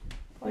of it.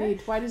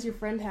 Wait, why does your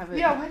friend have it?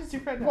 Yeah, why does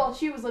your friend have Well,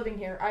 she was living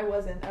here. I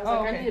wasn't. I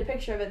was I need a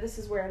picture of it. This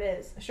is where it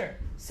is. Sure.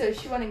 So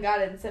she went and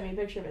got it and sent me a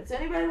picture of it. So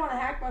anybody want to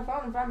hack my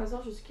phone and find my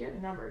social security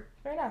number?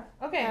 Fair enough.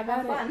 Okay, have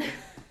fun.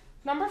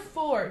 Number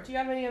 4. Do you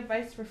have any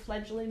advice for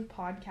fledgling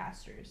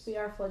podcasters? We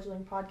are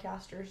fledgling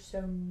podcasters,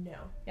 so no.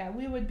 Yeah,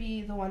 we would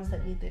be the ones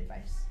that need the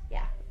advice.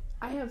 Yeah.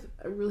 I have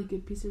a really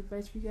good piece of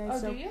advice for you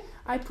guys. Oh, do you?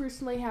 I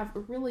personally have a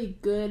really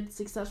good,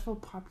 successful,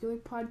 popular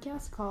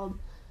podcast called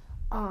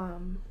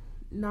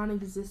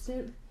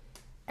Non-Existent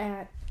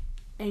at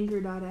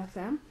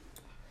Anger.fm.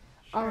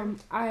 Sure.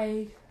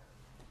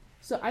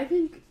 I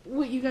think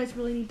what you guys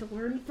really need to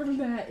learn from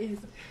that is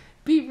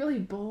be really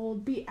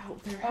bold, be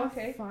out there,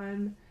 have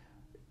fun,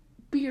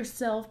 be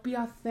yourself, be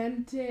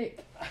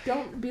authentic.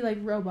 Don't be like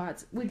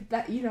robots. With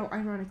that,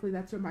 ironically,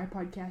 that's what my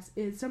podcast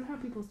is. Somehow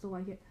people still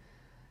like it.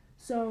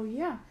 So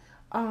yeah,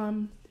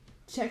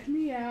 check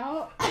me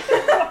out.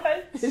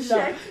 Check me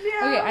out.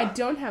 Okay, I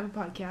don't have a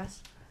podcast,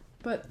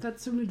 but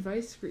that's some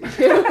advice for you.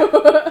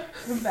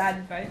 Some bad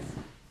advice.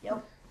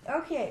 Yep.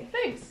 Okay.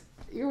 Thanks.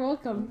 You're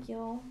welcome. Thank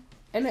you.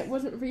 And it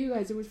wasn't for you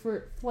guys, it was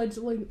for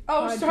fledgling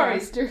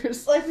podcasters.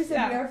 Sorry. Like we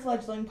said, we are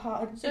fledgling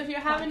podcasters. So if you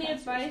have any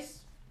advice,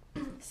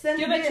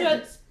 give it to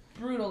us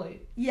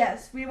brutally.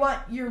 Yes, we want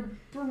your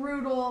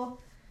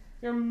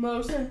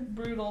most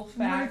brutal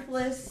facts.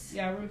 Ruthless.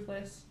 Yeah,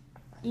 ruthless.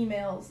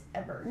 Emails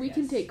ever. We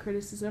can take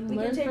criticism. We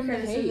learn can take from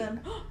criticism.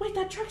 the hate. Wait,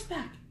 that truck's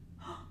back.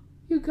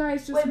 You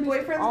guys just Wait, missed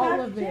boyfriend's all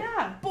back? of it.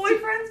 Yeah.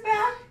 Boyfriend's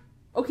back?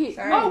 Okay.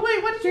 Sorry. Oh,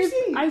 wait, what did you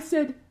see? I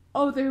said,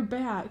 they're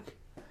back.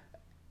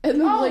 And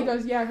then Blake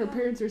goes, yeah, her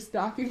parents are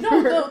stalking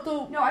her.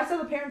 No, I saw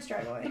the parents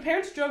drive away. The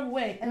parents drove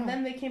away, and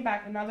then they came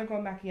back, and now they're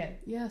going back again.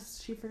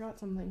 Yes, she forgot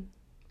something.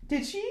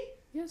 Did she?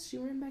 Yes, she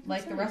ran back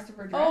Like inside. the rest of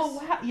her dress?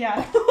 Oh, wow.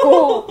 Yeah.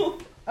 Oh.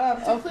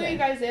 To clue you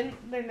guys in,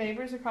 their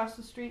neighbors across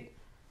the street,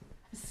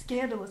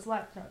 scandalous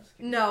life.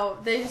 No,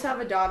 they just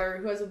have a daughter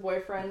who has a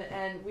boyfriend,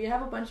 and we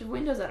have a bunch of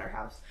windows at our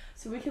house,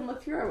 so we can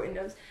look through our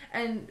windows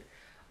and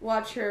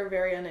watch her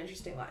very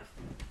uninteresting life.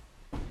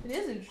 It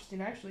is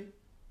interesting, actually.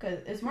 Because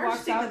it's more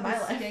interesting than my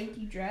life.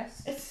 Skanky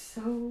dress. It's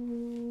so...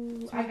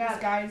 I got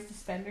guys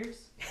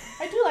suspenders.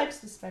 I do like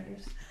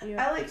suspenders.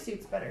 Yeah. I like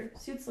suits better.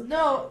 Suits look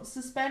better.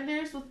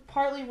 Suspenders with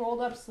partly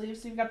rolled up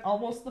sleeves, so you've got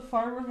almost the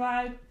farmer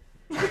vibe.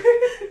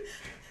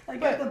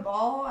 Like at the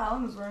ball,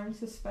 Alan was wearing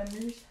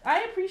suspenders.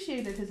 I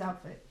appreciated his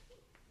outfit.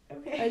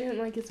 Okay. I didn't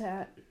like his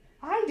hat.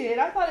 I did.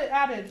 I thought it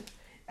added.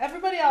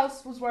 Everybody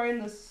else was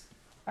wearing this,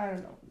 I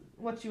don't know,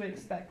 what you would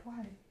expect.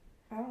 Why?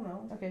 I don't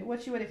know. Okay,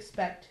 what you would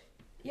expect.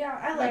 Yeah,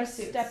 I like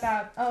suits. Step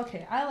out.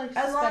 Okay, I like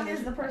as long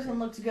as the person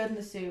looks good in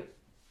the suit.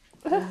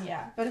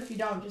 Yeah, but if you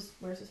don't, just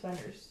wear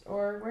suspenders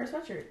or wear a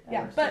sweatshirt.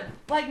 Yeah, but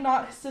like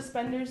not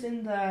suspenders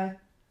in the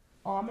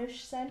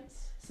Amish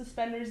sense.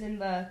 Suspenders in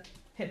the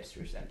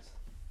hipster sense.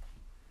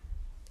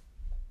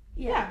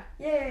 Yeah.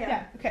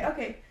 Okay.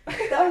 Okay.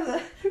 That was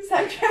a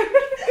sidetrack.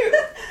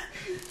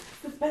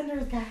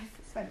 Suspenders, guys.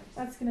 Suspenders.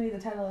 That's gonna be the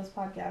title of this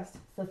podcast.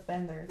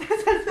 Suspenders.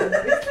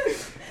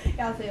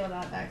 Yeah, I'll say it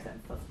without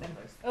accent.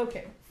 Suspenders.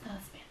 Okay.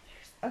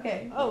 Suspenders.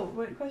 Okay. Oh,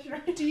 what question?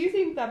 Do you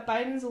think that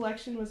Biden's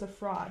election was a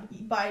fraud?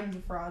 Biden's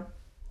a fraud.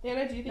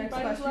 Anna, do you think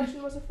Biden's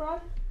election was a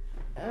fraud?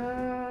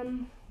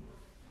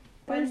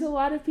 There's a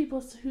lot of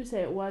people who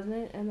say it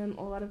wasn't, and then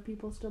a lot of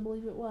people still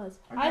believe it was.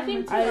 I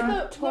think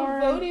the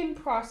voting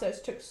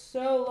process took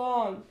so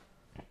long.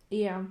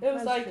 Yeah. It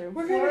was like, true.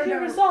 we're going to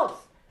hear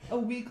results. A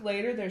week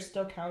later, they're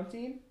still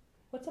counting.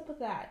 What's up with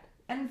that?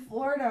 And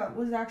Florida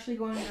was actually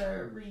going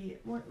to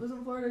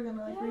wasn't Florida going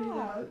to read the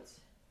votes?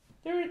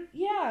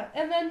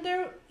 And then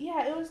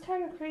it was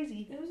kind of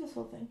crazy. It was this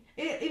whole thing.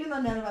 Even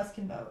though none of us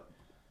can vote.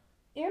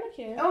 Anna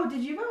can. Oh,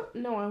 did you vote?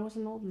 No, I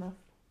wasn't old enough.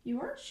 You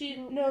weren't?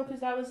 No,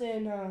 because that was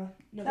in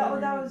November.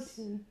 That was...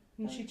 And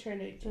she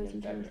turned 18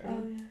 in February.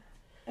 Oh, yeah.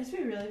 I guess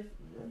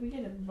we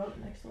get to vote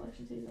next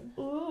election season.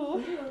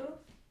 Ooh.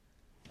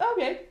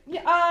 Okay.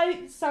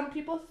 Yeah, some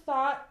people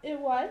thought it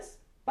was.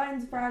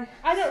 Biden's fraud.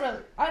 I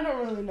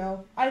don't really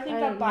know. I think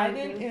that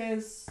Biden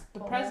is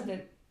the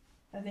president.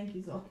 I think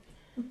he's old.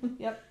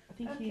 Yep. I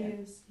think he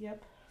is.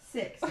 Yep.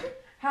 6.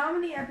 How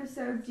many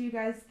episodes do you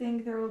guys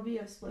think there will be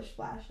of Splish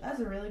Splash? That's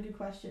a really good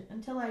question.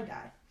 Until I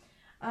die.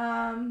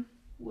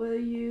 Will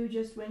you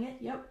just wing it?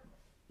 Yep.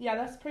 Yeah,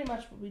 that's pretty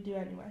much what we do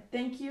anyway.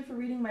 Thank you for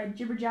reading my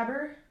jibber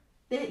jabber.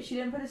 She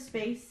didn't put a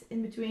space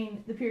in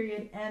between the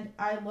period, and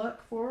I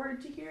look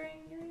forward to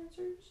hearing your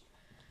answers.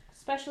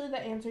 Especially the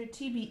answer,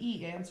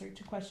 TBE answer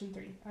to question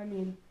 3. I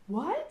mean,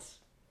 what?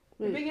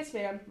 The biggest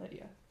fan,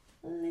 Lydia.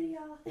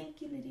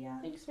 Thank you, Lydia.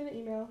 Thanks for the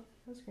email.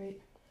 That was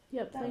great.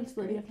 Yep, thanks,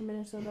 Lydia from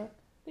Minnesota.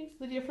 Thanks,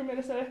 Lydia from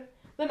Minnesota.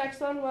 The next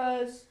one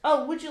was,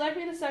 would you like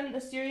me to send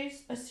a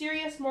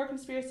serious, more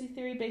conspiracy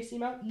theory-based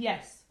email?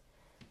 Yes.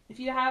 If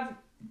you have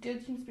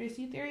good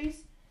conspiracy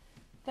theories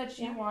that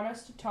you want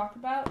us to talk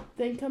about,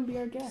 then come be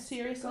our guest.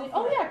 Seriously?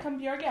 Come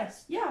be our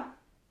guest. Yeah.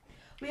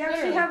 We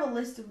actually have a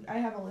list of. I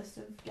have a list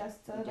of guests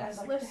that I'd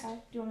like to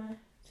have. Do you wanna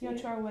go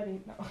to our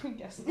wedding? No,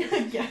 guest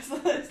list. Guest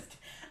list.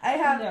 I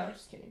have. No,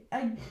 just kidding.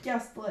 A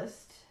guest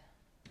list.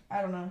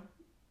 I don't know.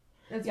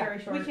 It's very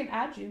short. We can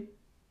add you.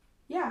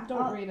 Yeah.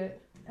 Don't read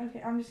it.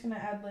 Okay, I'm just gonna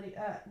add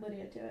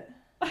Lydia to it.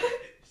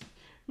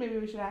 Maybe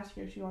we should ask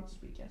her if she wants to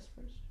be a guest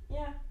first.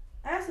 Yeah.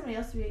 I asked somebody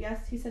else to be a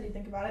guest. He said he'd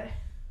think about it.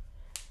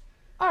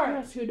 All right. You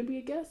asked who to be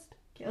a guest?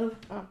 Caleb.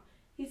 Oh.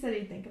 He said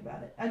he'd think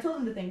about it. I told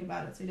him to think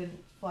about it, so he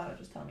didn't flat out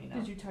just tell me no.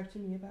 Did you talk to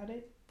me about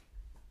it?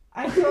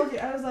 I told you.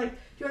 I was like, do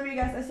you want to be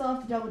a guest? I still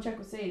have to double check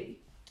with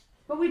Sadie.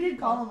 But we did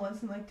call him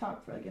once and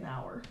talk for an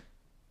hour.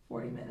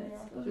 40 minutes.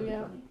 Yeah. It was really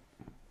funny.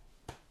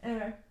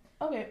 Anyway.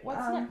 Okay,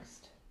 what's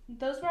next?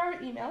 Those were our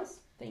emails.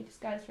 Thanks,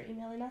 guys, for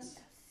emailing us.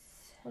 Yes.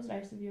 That was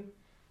nice of you.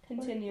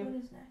 Continue. What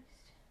is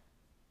next?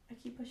 I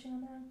keep pushing on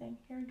the wrong thing.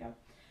 Here we go.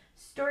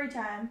 Story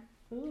time.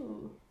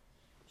 Ooh.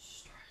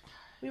 Story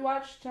time. We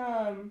watched,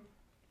 Pirates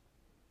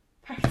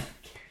of the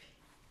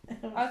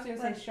Caribbean. I was going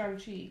to say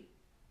Shang-Chi.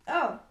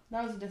 Oh.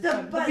 That was a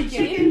different one. The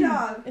beginning. Chicken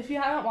dog. If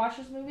you haven't watched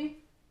this movie,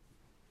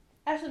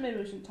 actually, maybe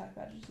we shouldn't talk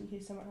about it just in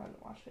case someone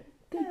hasn't watched it.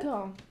 Good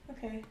call.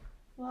 Okay.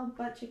 Well,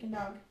 butt chicken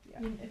dog.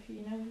 Yeah. If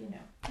you know, you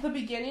know. The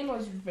beginning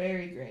was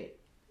very great.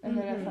 And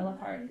then it fell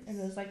apart. And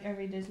it was like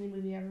every Disney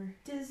movie ever.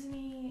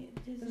 Disney.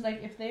 It was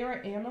like if they were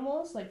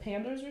animals, like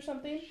pandas or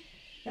something,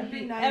 that'd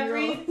be 9-year-old.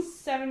 every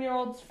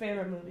 7-year-old's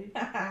favorite movie.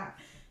 Yeah,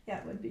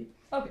 it would be.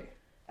 Okay.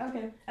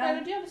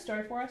 Anna, do you have a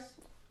story for us?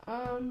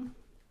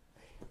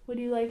 Would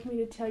you like me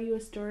to tell you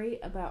a story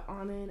about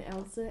Anna and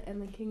Elsa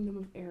and the Kingdom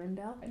of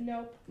Arendelle?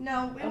 Nope.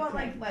 No, we want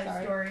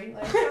life story.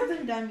 Like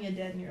something dumb you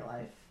did in your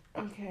life.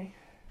 Okay.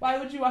 Why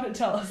would you want to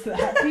tell us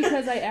that?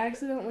 Because I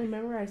accidentally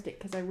memorized it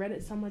because I read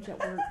it so much at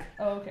work.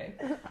 Oh, okay.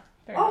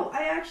 Fair enough.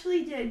 I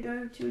actually did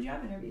go to a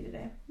job interview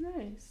today.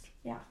 Nice.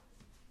 Yeah.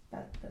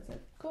 That's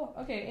it. Cool.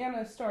 Okay,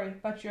 Anna, story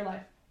about your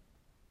life.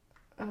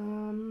 I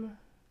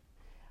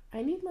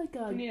need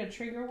You need a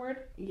trigger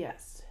word?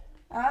 Yes.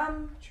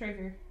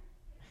 Trigger.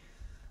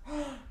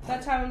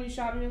 That time when you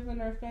shot me with a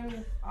Nerf gun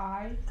with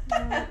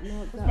No,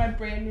 with my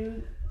brand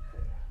new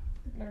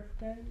Nerf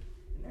gun.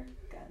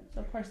 So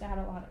of course I had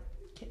a lot of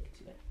kick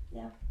to it.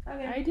 Yeah.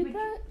 Okay. I did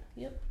that?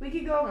 Yep. We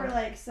could go over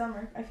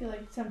summer. I feel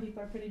like some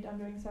people are pretty dumb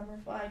doing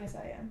summer. Well, I guess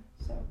I am.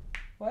 So.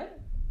 What?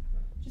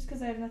 Just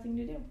because I have nothing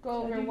to do.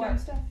 Go over I do what? dumb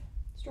stuff.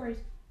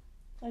 Stories.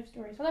 Life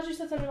stories. I thought you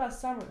said something about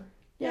summer.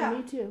 Yeah,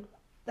 me too.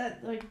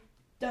 That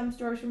dumb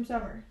stories from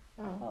summer.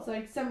 Oh. It's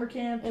like summer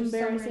camp.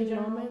 Embarrassing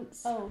summer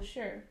moments. Oh,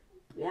 sure.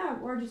 Yeah,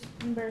 or just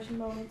embarrassing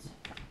moments.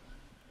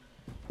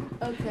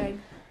 Okay.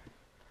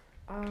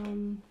 I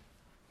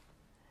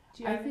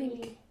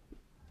think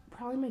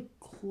probably my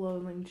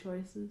clothing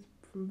choices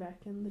from back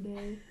in the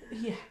day.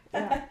 Yeah.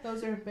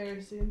 Those are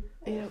embarrassing.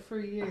 Yeah. For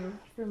you.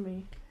 For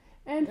me.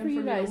 And for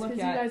you guys, because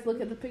you at. guys look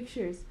at the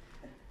pictures.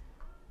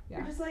 Yeah.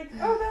 You're just like,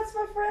 oh, that's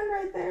my friend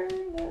right there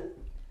in the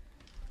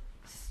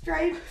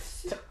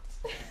stripes.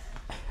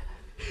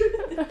 Do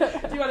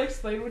you want to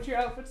explain what your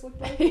outfits look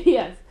like?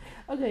 Yes.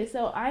 Okay,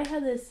 so I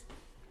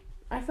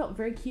felt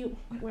very cute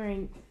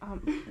wearing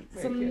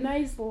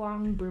nice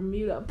long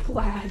Bermuda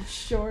plaid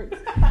shorts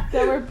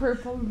that were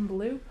purple and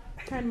blue.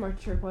 Kind of more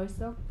turquoise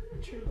though.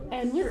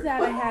 And with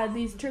that I had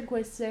these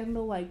turquoise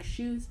sandal-like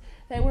shoes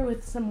that were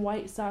with some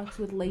white socks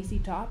with lacy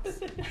tops.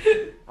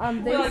 They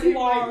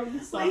long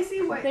socks.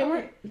 Lacy white. They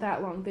weren't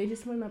that long. They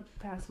just went up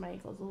past my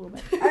ankles a little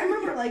bit. I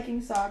remember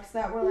liking socks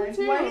that were white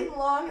and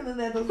long and then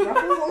they had those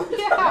ruffles on the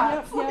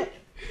Yeah. Yep.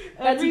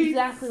 That's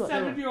exactly what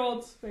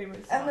 7-year-old's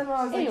famous. And then when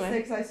I was like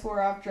 6, I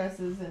swore off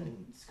dresses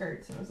and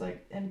skirts, and I was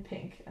like, and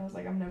pink. I was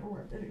like, I'm never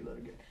wearing any of that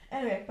again.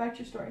 Anyway, back to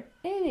your story.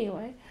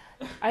 Anyway,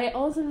 I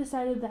also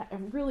decided that a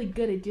really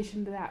good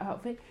addition to that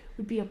outfit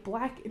would be a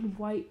black and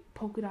white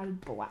polka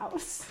dotted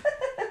blouse.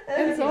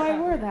 And so I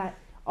wore that.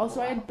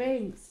 Also, I had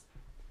bangs.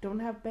 Don't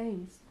have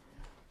bangs.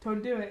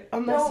 Don't do it.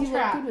 Unless you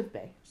look good with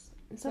bangs.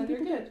 And some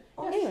people good.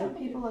 Well, anyway, some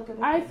people look good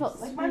with I bangs. felt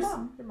like my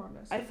mom. Your mom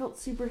does. I felt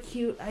super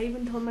cute. I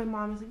even told my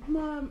mom, I was like,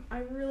 Mom, I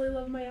really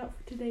love my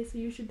outfit today, so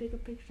you should take a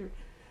picture.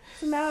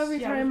 So now every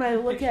time I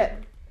look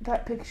at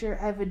that picture,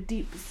 I have a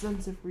deep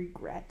sense of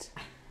regret.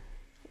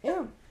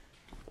 Yeah.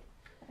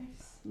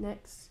 Nice.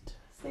 Next.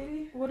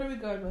 Sadie? What are we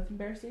going with?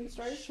 Embarrassing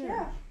stories? Sure.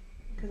 Yeah.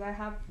 Because I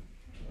have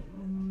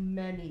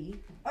many.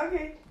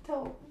 Okay,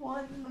 tell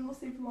one, and then we'll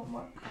see if we want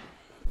more.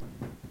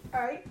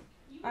 Alright.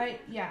 I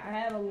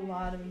have a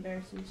lot of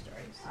embarrassing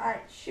stories.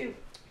 Alright, shoot.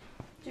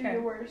 Do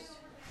your worst.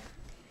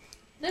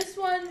 This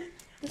one's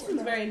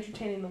very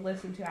entertaining to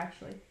listen to,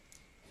 actually.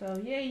 So,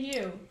 yay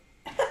you.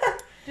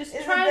 Just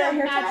try to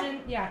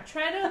imagine,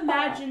 try to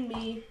imagine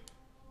me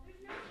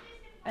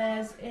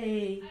as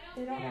a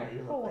They don't know what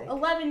you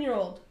look like.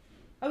 11-year-old.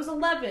 I was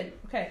 11.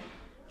 Okay.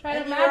 Try to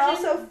And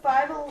imagine. you're also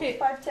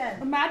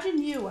 5'10".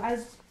 Imagine you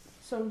as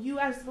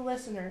the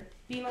listener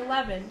being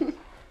 11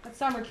 at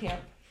summer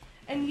camp,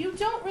 and you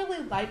don't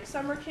really like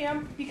summer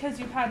camp because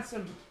you've had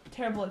some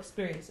terrible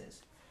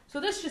experiences. So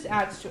this just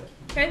adds to it.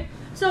 Okay.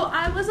 So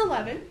I was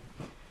 11,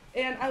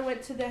 and I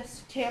went to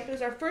this camp. It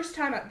was our first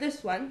time at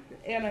this one.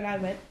 Anna and I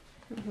went.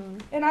 Mm-hmm.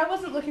 And I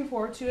wasn't looking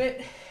forward to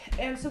it.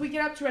 And so we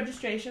get up to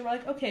registration. We're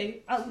like, okay,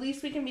 at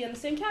least we can be in the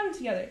same cabin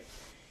together.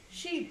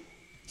 She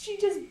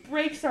just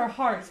breaks our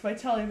hearts by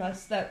telling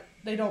us that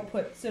they don't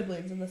put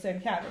siblings in the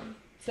same cabin.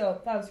 So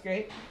that was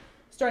great.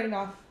 Starting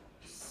off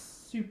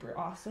super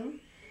awesome.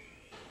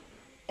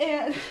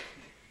 And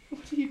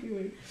what are you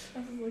doing? I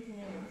was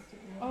looking at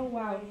Instagram. Oh,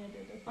 wow.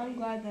 I'm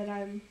glad that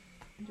I'm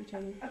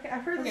entertaining. Okay,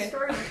 I've heard this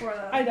story before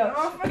though. I know.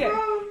 Off my Okay.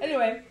 phone.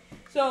 Anyway,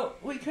 so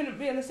we couldn't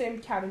be in the same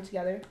cabin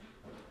together,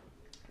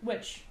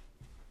 which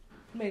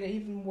made it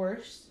even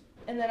worse.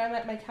 And then I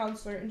met my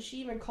counselor, and she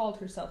even called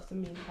herself the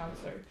mean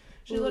counselor.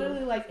 She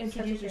literally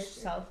introduced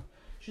herself.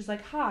 She's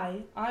like,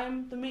 "Hi,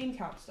 I'm the mean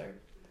counselor."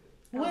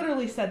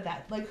 Literally said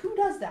that. Like, who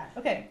does that?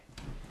 Okay.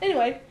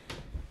 Anyway,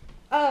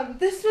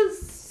 this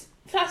was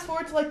fast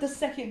forward to the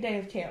second day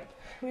of camp.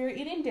 We were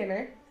eating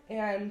dinner,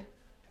 and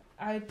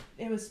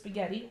it was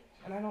spaghetti,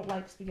 and I don't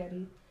like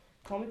spaghetti.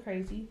 Call me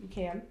crazy, you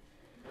can.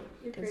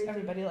 Because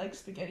everybody likes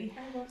spaghetti.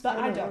 But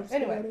I don't. Like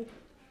anyway.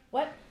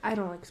 What? I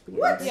don't like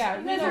spaghetti. What? Yeah,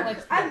 You we guys don't are- like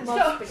I spaghetti.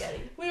 love So,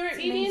 spaghetti. We were It's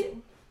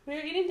eating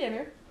amazing.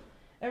 dinner.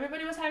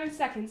 Everybody was having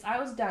seconds. I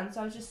was done,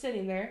 so I was just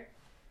sitting there.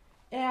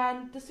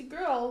 And this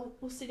girl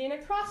was sitting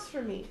across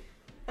from me.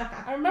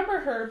 I remember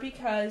her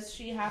because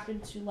she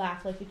happened to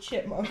laugh like a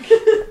chipmunk.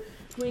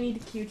 We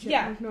need to cue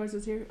chipmunk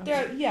noises here.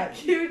 Okay.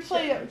 Cute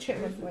play a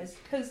chipmunk noise.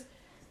 Because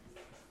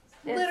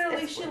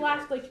literally she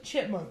laughed like a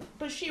chipmunk.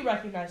 But she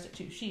recognized it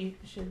too. She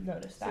should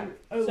notice that.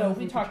 So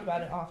we talked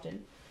about it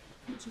often.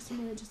 Just a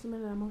minute,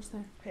 I'm almost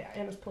there. Yeah,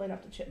 Anna's pulling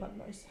up the chipmunk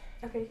noise.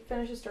 Okay,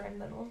 finish the story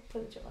and then we'll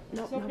play the chipmunk.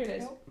 Nope, Here it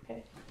is. Nope.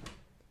 Okay.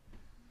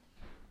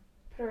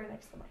 Put her right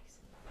next to the mics.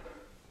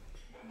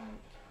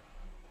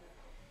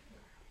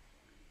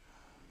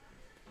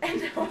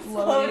 And now it's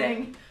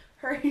loading.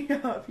 Hurry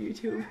up,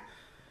 YouTube.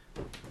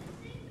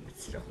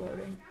 It's still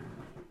loading.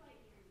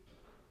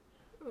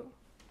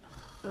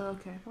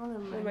 Okay, well,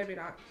 never Or mind. maybe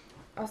not.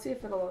 I'll see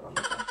if it'll load on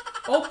the phone.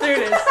 Oh, there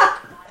it is.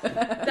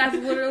 That's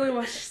literally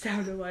what she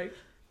sounded like.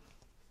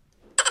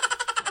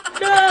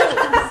 No!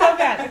 So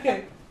bad.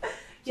 Okay.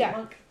 Yeah.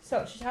 Chipmunk.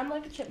 So she sounded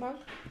like a chipmunk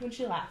when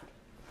she laughed.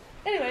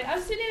 Anyway, I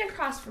was sitting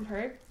across from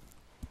her,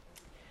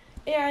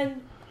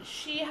 and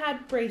she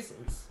had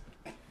braces.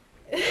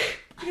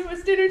 It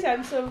was dinner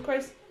time, so of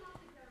course,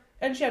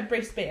 and she had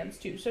brace bands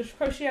too. So of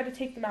course she had to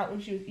take them out when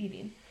she was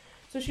eating.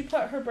 So she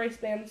put her brace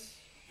bands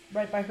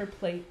right by her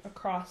plate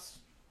across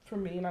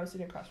from me, and I was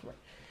sitting across from her.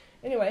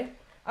 Anyway,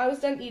 I was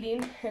done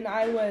eating, and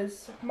I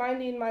was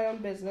minding my own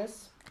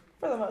business.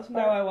 For the most No,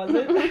 part. I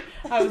wasn't.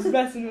 I was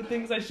messing with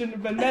things I shouldn't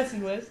have been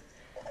messing with.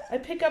 I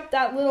pick up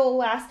that little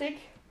elastic,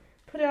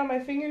 put it on my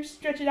finger,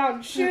 stretch it out,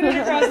 and shoot it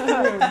across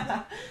the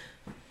room.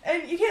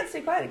 And you can't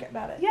stay quiet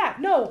about it. Yeah,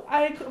 no,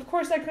 of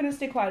course I couldn't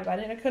stay quiet about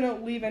it. I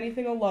couldn't leave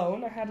anything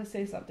alone. I had to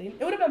say something. It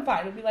would have been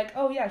fine. It would be like,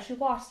 oh yeah, she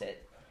lost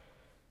it.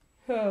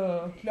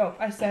 Oh, no,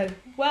 I said,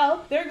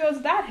 well, there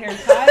goes that hair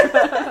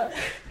tie.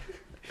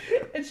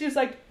 And she was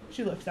like,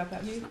 she looks up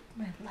at me.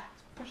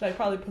 She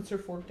probably puts her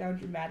fork down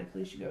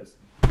dramatically. She goes,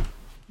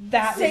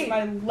 that was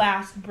my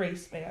last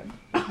brace band.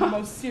 The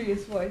most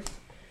serious voice.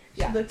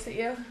 Yeah. She looks at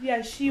you.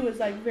 Yeah, she was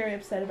very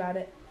upset about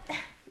it.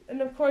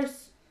 And of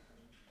course,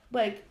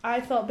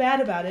 I felt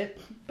bad about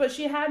it, but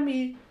she had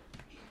me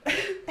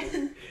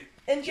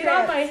And get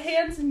on my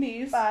hands and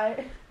knees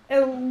Bye.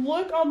 and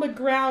look on the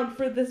ground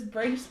for this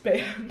brace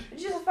band.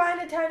 Just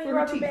find a tiny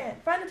rubber band.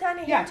 Find a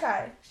tiny hair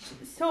tie.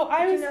 So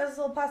I was those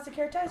little plastic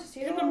hair ties. Just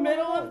in the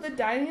middle of the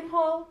dining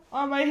hall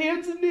on my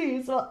hands and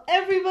knees while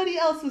everybody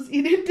else was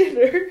eating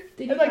dinner.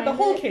 And like the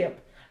whole camp.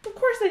 Of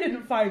course I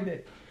didn't find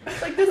it.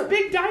 Like this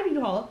big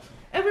dining hall.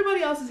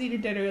 Everybody else is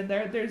eating dinner in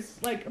there.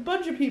 There's like a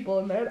bunch of people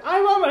in there. And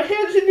I'm on my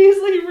hands and knees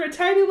looking for a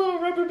tiny little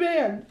rubber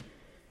band.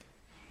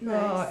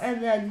 Nice.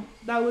 And then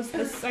that was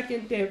the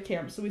second day of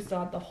camp, so we still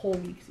had the whole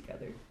week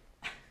together.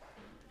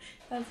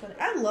 That's funny.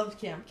 I loved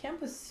camp.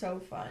 Camp was so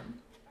fun.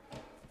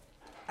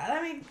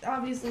 I mean,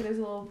 obviously there's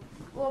little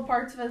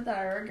parts of it that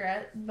I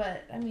regret,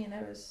 but I mean,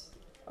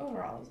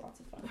 overall it was lots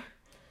of fun.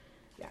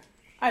 Yeah.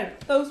 I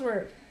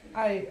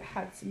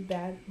had some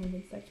bad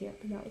moments at camp,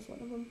 and that was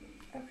one of them.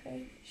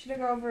 Okay. Should I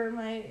go over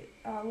my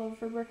love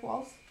for brick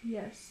walls?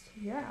 Yes.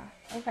 Yeah.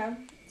 Okay.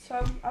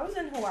 So I was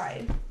in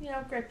Hawaii.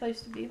 Great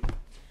place to be.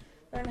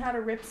 Learned how to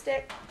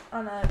ripstick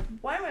on a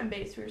YWAM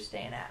base we were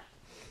staying at.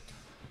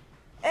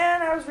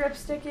 And I was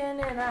ripsticking.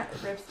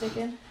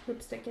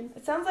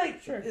 It sounds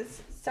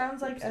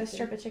like a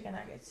strip of chicken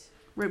nuggets.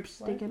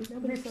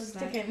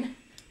 Ripsticking.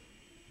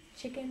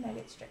 Chicken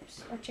nugget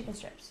strips. Or chicken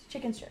strips.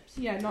 Chicken strips.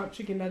 Yeah, not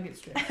chicken nugget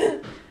strips.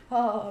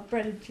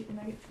 Breaded chicken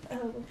nuggets.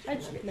 I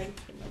had chicken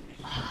nuggets.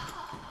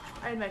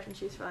 I had mac and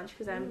cheese for lunch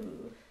because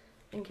I'm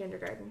in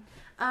kindergarten.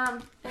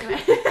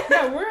 Anyway.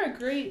 Yeah, we're a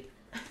great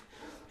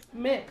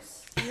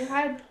mix. You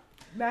had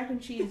mac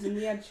and cheese and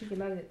we had chicken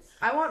nuggets.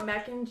 I want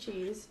mac and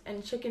cheese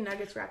and chicken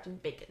nuggets wrapped in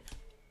bacon.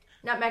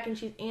 Not mac and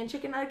cheese and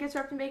chicken nuggets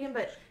wrapped in bacon,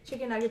 but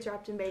chicken nuggets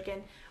wrapped in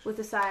bacon with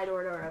a side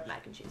order of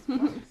mac and cheese.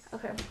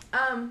 Okay.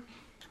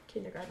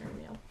 Kindergarten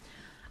meal.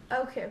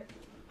 Okay.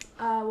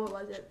 What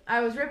was it? I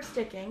was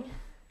ripsticking.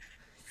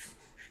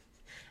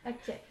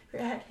 Okay.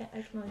 I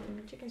can only think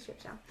of chicken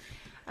strips now.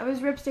 I was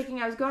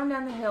ripsticking. I was going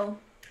down the hill.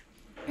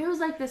 It was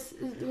like this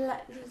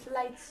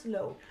light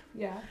slope.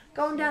 Yeah.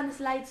 Going down this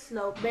light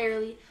slope,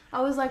 barely.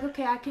 I was like,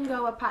 okay, I can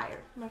go up higher.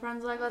 My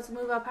friend's like, let's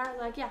move up higher. I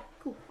was like, yeah,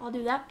 cool, I'll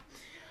do that.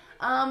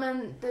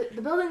 And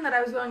the building that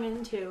I was going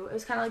into, it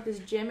was kind of like this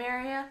gym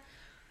area.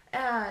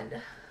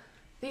 And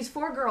these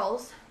 4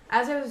 girls,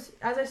 as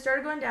I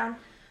started going down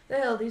the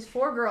hill, these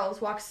 4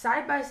 girls walked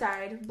side by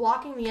side,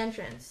 blocking the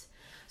entrance.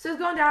 So I was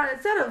going down,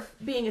 instead of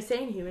being a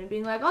sane human,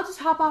 being like, I'll just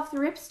hop off the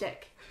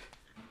ripstick.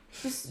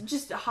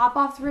 Just hop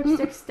off the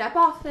ripstick, step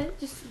off it.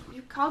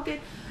 You can't get.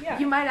 Yeah.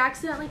 You might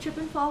accidentally trip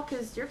and fall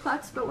because you're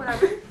klutz, but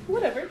whatever.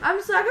 Whatever. I'm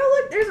just like,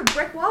 oh look, there's a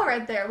brick wall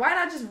right there. Why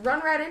not just run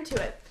right into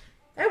it?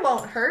 It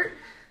won't hurt.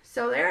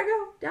 So there I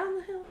go down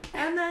the hill,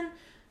 and then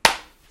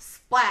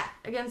splat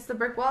against the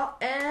brick wall,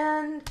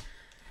 and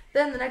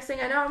then the next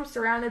thing I know, I'm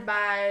surrounded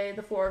by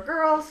the 4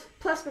 girls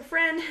plus my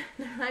friend.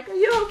 They're like, "Are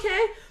you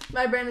okay?"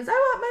 My brain is, "I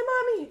want my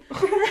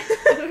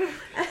mommy."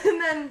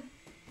 And then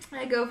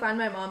I go find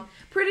my mom.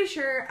 Pretty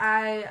sure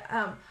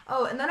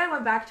and then I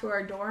went back to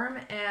our dorm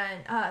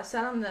and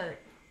sat on the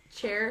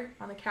chair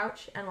on the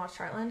couch and watched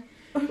Heartland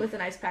with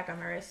an ice pack on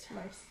my wrist.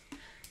 Nice.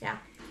 Yeah.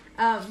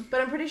 But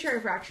I'm pretty sure I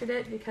fractured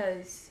it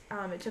because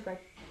it took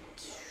like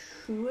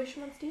 2-ish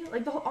months to heal.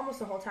 Like almost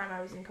the whole time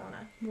I was in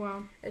Kona.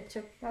 Wow. It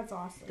took That's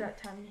awesome.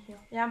 that time to heal.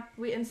 Yeah.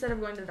 Instead of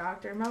going to the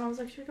doctor, my mom was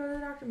like, should we go to the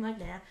doctor? I'm like,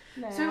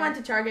 nah. So we went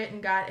to Target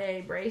and got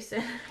a brace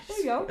and there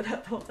you go.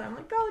 That the whole time. I'm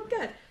like, oh,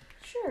 good.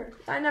 Sure.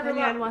 I never and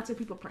you had lots of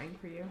people praying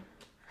for you.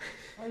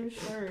 I'm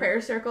sure.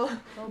 Prayer circle.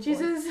 Oh,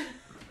 Jesus.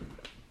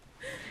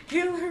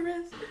 Heal her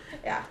wrist.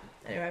 Yeah.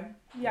 Anyway.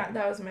 Yeah.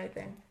 That was my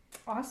thing.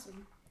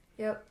 Awesome.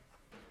 Yep.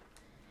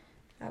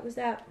 That was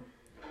that.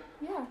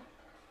 Yeah.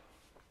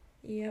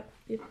 Yep.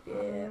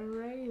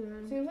 Alright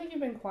then. Seems like you've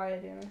been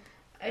quiet, Anna.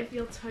 I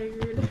feel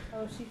tired.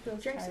 Oh, she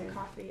feels Drink tired. some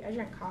coffee. I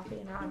drank coffee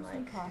and now I'm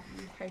like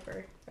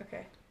hyper.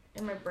 Okay.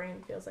 And my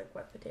brain feels like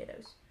wet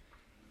potatoes.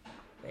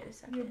 Wait a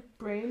second. Your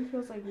brain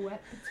feels like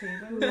wet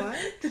potato. What?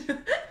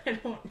 I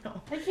don't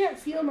know. I can't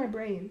feel my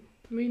brain.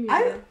 Me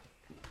neither.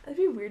 It'd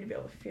be weird to be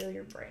able to feel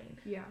your brain.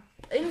 Yeah.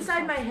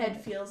 Inside my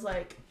head feels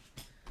like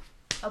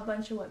a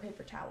bunch of wet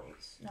paper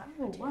towels, not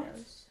potatoes. What?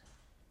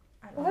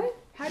 I don't know. What?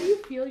 How do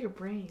you feel your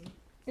brain?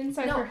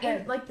 Inside her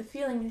head. Like the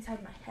feeling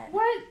inside my head.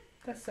 What?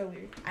 That's so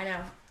weird. I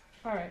know.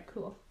 Alright,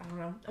 cool. I don't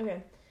know.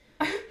 Okay.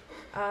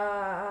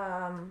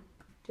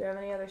 Do you have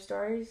any other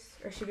stories?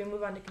 Or should we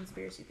move on to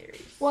conspiracy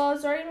theories? Well,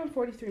 it's already been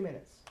 43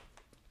 minutes.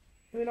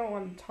 We don't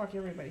want to talk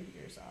everybody's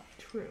ears off.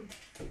 True.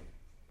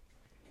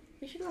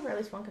 We should go over at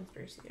least one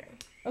conspiracy theory.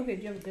 Okay,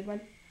 do you have a good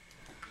one?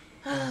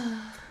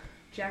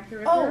 Jack the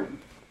Ripper. Oh!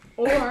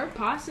 Or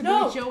possibly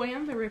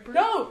Joanne the Ripper.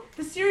 No!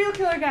 The serial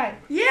killer guy!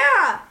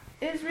 Yeah!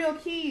 Israel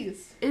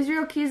Keys.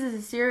 Israel Keys is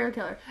a serial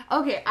killer.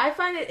 Okay, I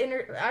find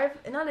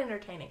it not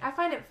entertaining. I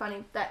find it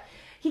funny that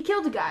he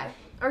killed a guy,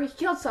 or he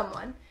killed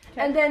someone,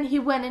 and then he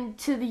went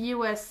into the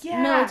U.S.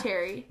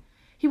 military.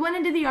 He went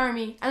into the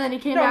army, and then he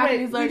came back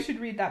and he's like... you should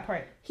read that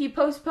part. He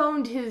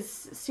postponed his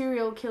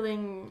serial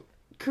killing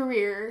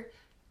career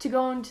to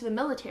go into the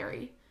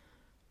military.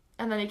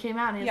 And then he came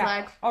out and he's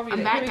like, I'll read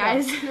I'm it. back,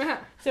 guys.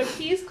 So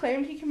Keyes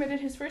claimed he committed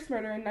his first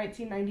murder in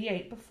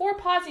 1998 before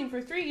pausing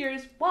for 3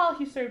 years while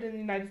he served in the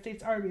United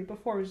States Army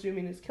before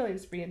resuming his killing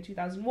spree in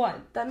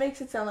 2001. That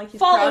makes it sound like he's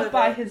proud Followed of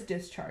by it. his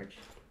discharge.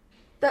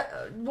 That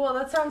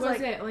sounds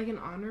Was it like an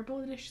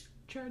honorable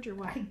discharge or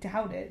what? I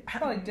doubt it.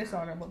 Probably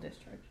dishonorable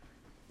discharge.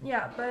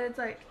 Yeah, but it's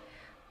like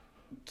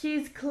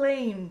Keyes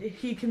claimed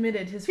he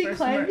committed his He first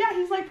claimed, murder. yeah,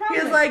 he's like proud He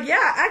of was it. like,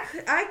 yeah,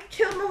 I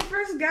killed my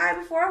first guy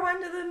before I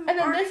went to the And then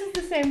army. this is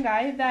the same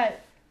guy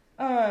that,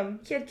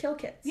 He had kill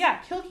kits. yeah,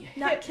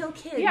 Not kill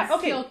kids. Yeah,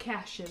 okay. Kill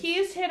caches.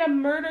 Keyes hid a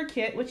murder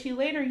kit, which he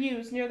later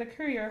used near the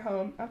Courier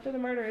home. After the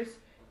murders,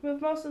 he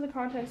moved most of the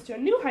contents to a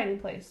new hiding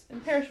place in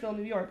Parrishville,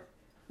 New York,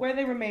 where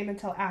they remained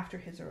until after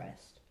his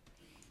arrest.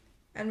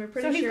 And we're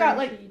pretty So he's sure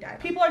got, he died.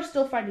 people are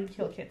still finding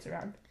kill kits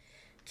around.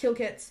 Kill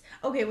kits.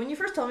 Okay, when you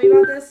first told me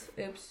about this,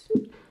 oops,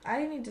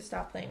 I need to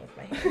stop playing with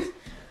my hands.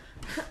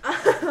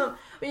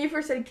 When you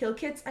first said kill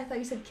kits, I thought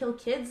you said kill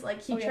kids.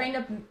 Like he trained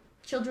up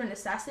children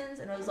assassins,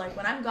 and it was like,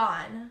 when I'm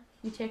gone,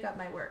 you take up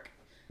my work.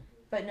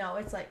 But no,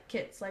 it's like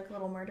kits, like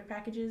little murder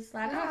packages.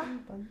 Like,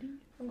 I'm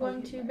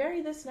going to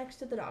bury this next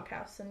to the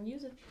doghouse and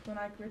use it when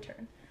I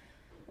return.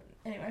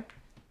 Anyway,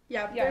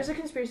 yeah, there's a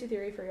conspiracy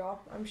theory for y'all.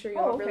 I'm sure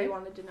y'all really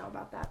wanted to know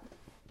about that.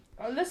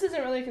 This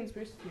isn't really a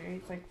conspiracy theory.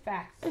 It's like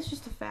facts. It's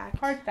just a fact.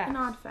 Hard facts. An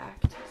odd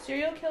fact.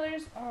 Serial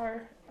killers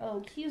are...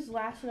 Keyes'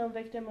 last known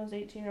victim was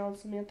 18-year-old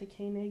Samantha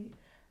Koenig,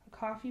 a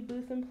coffee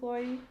booth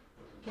employee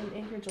in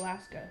Anchorage,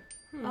 Alaska.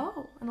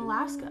 Oh, in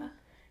Alaska.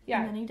 Yeah.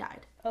 And then he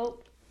died. Oh,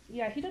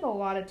 yeah, he did a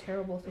lot of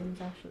terrible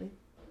things, actually.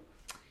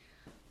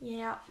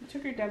 Yeah. He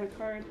took her debit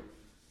card.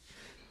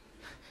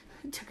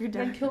 Took her And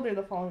down. then killed her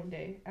the following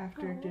day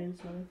after doing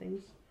some other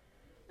things.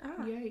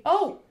 Yikes.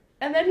 Oh!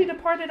 And then he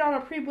departed on a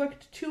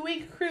pre-booked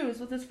 2-week cruise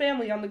with his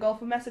family on the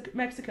Gulf of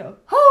Mexico.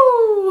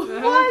 Oh!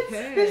 What?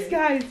 Okay. This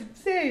guy is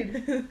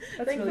insane.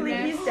 That's Thankfully,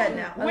 really he's dead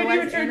now. When he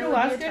Otherwise, returned to Anna would be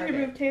a Alaska, he target.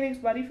 removed Koenig's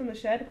body from the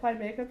shed, applied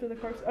makeup to the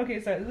corpse. Okay,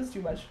 sorry, this is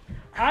too much.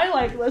 I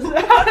like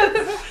listening.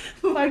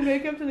 Applied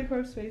makeup to the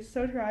corpse face,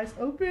 sewed her eyes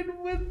open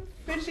with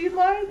fishing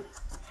line.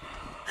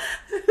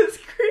 That's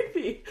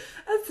creepy.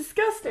 That's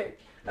disgusting.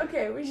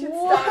 Okay, we should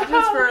stop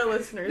just for our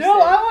listeners. No,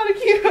 sake. I want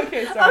to keep.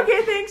 Okay, sorry.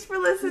 Okay, thanks for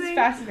This listening. is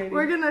fascinating.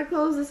 We're gonna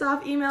close this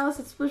off. Email us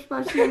at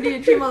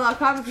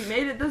splishsplashcmd@gmail.com if you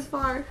made it this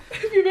far.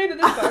 If you made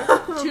it this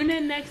far. Tune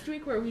in next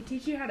week where we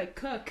teach you how to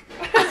cook.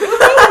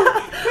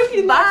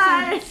 Cooking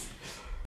Bye. lessons.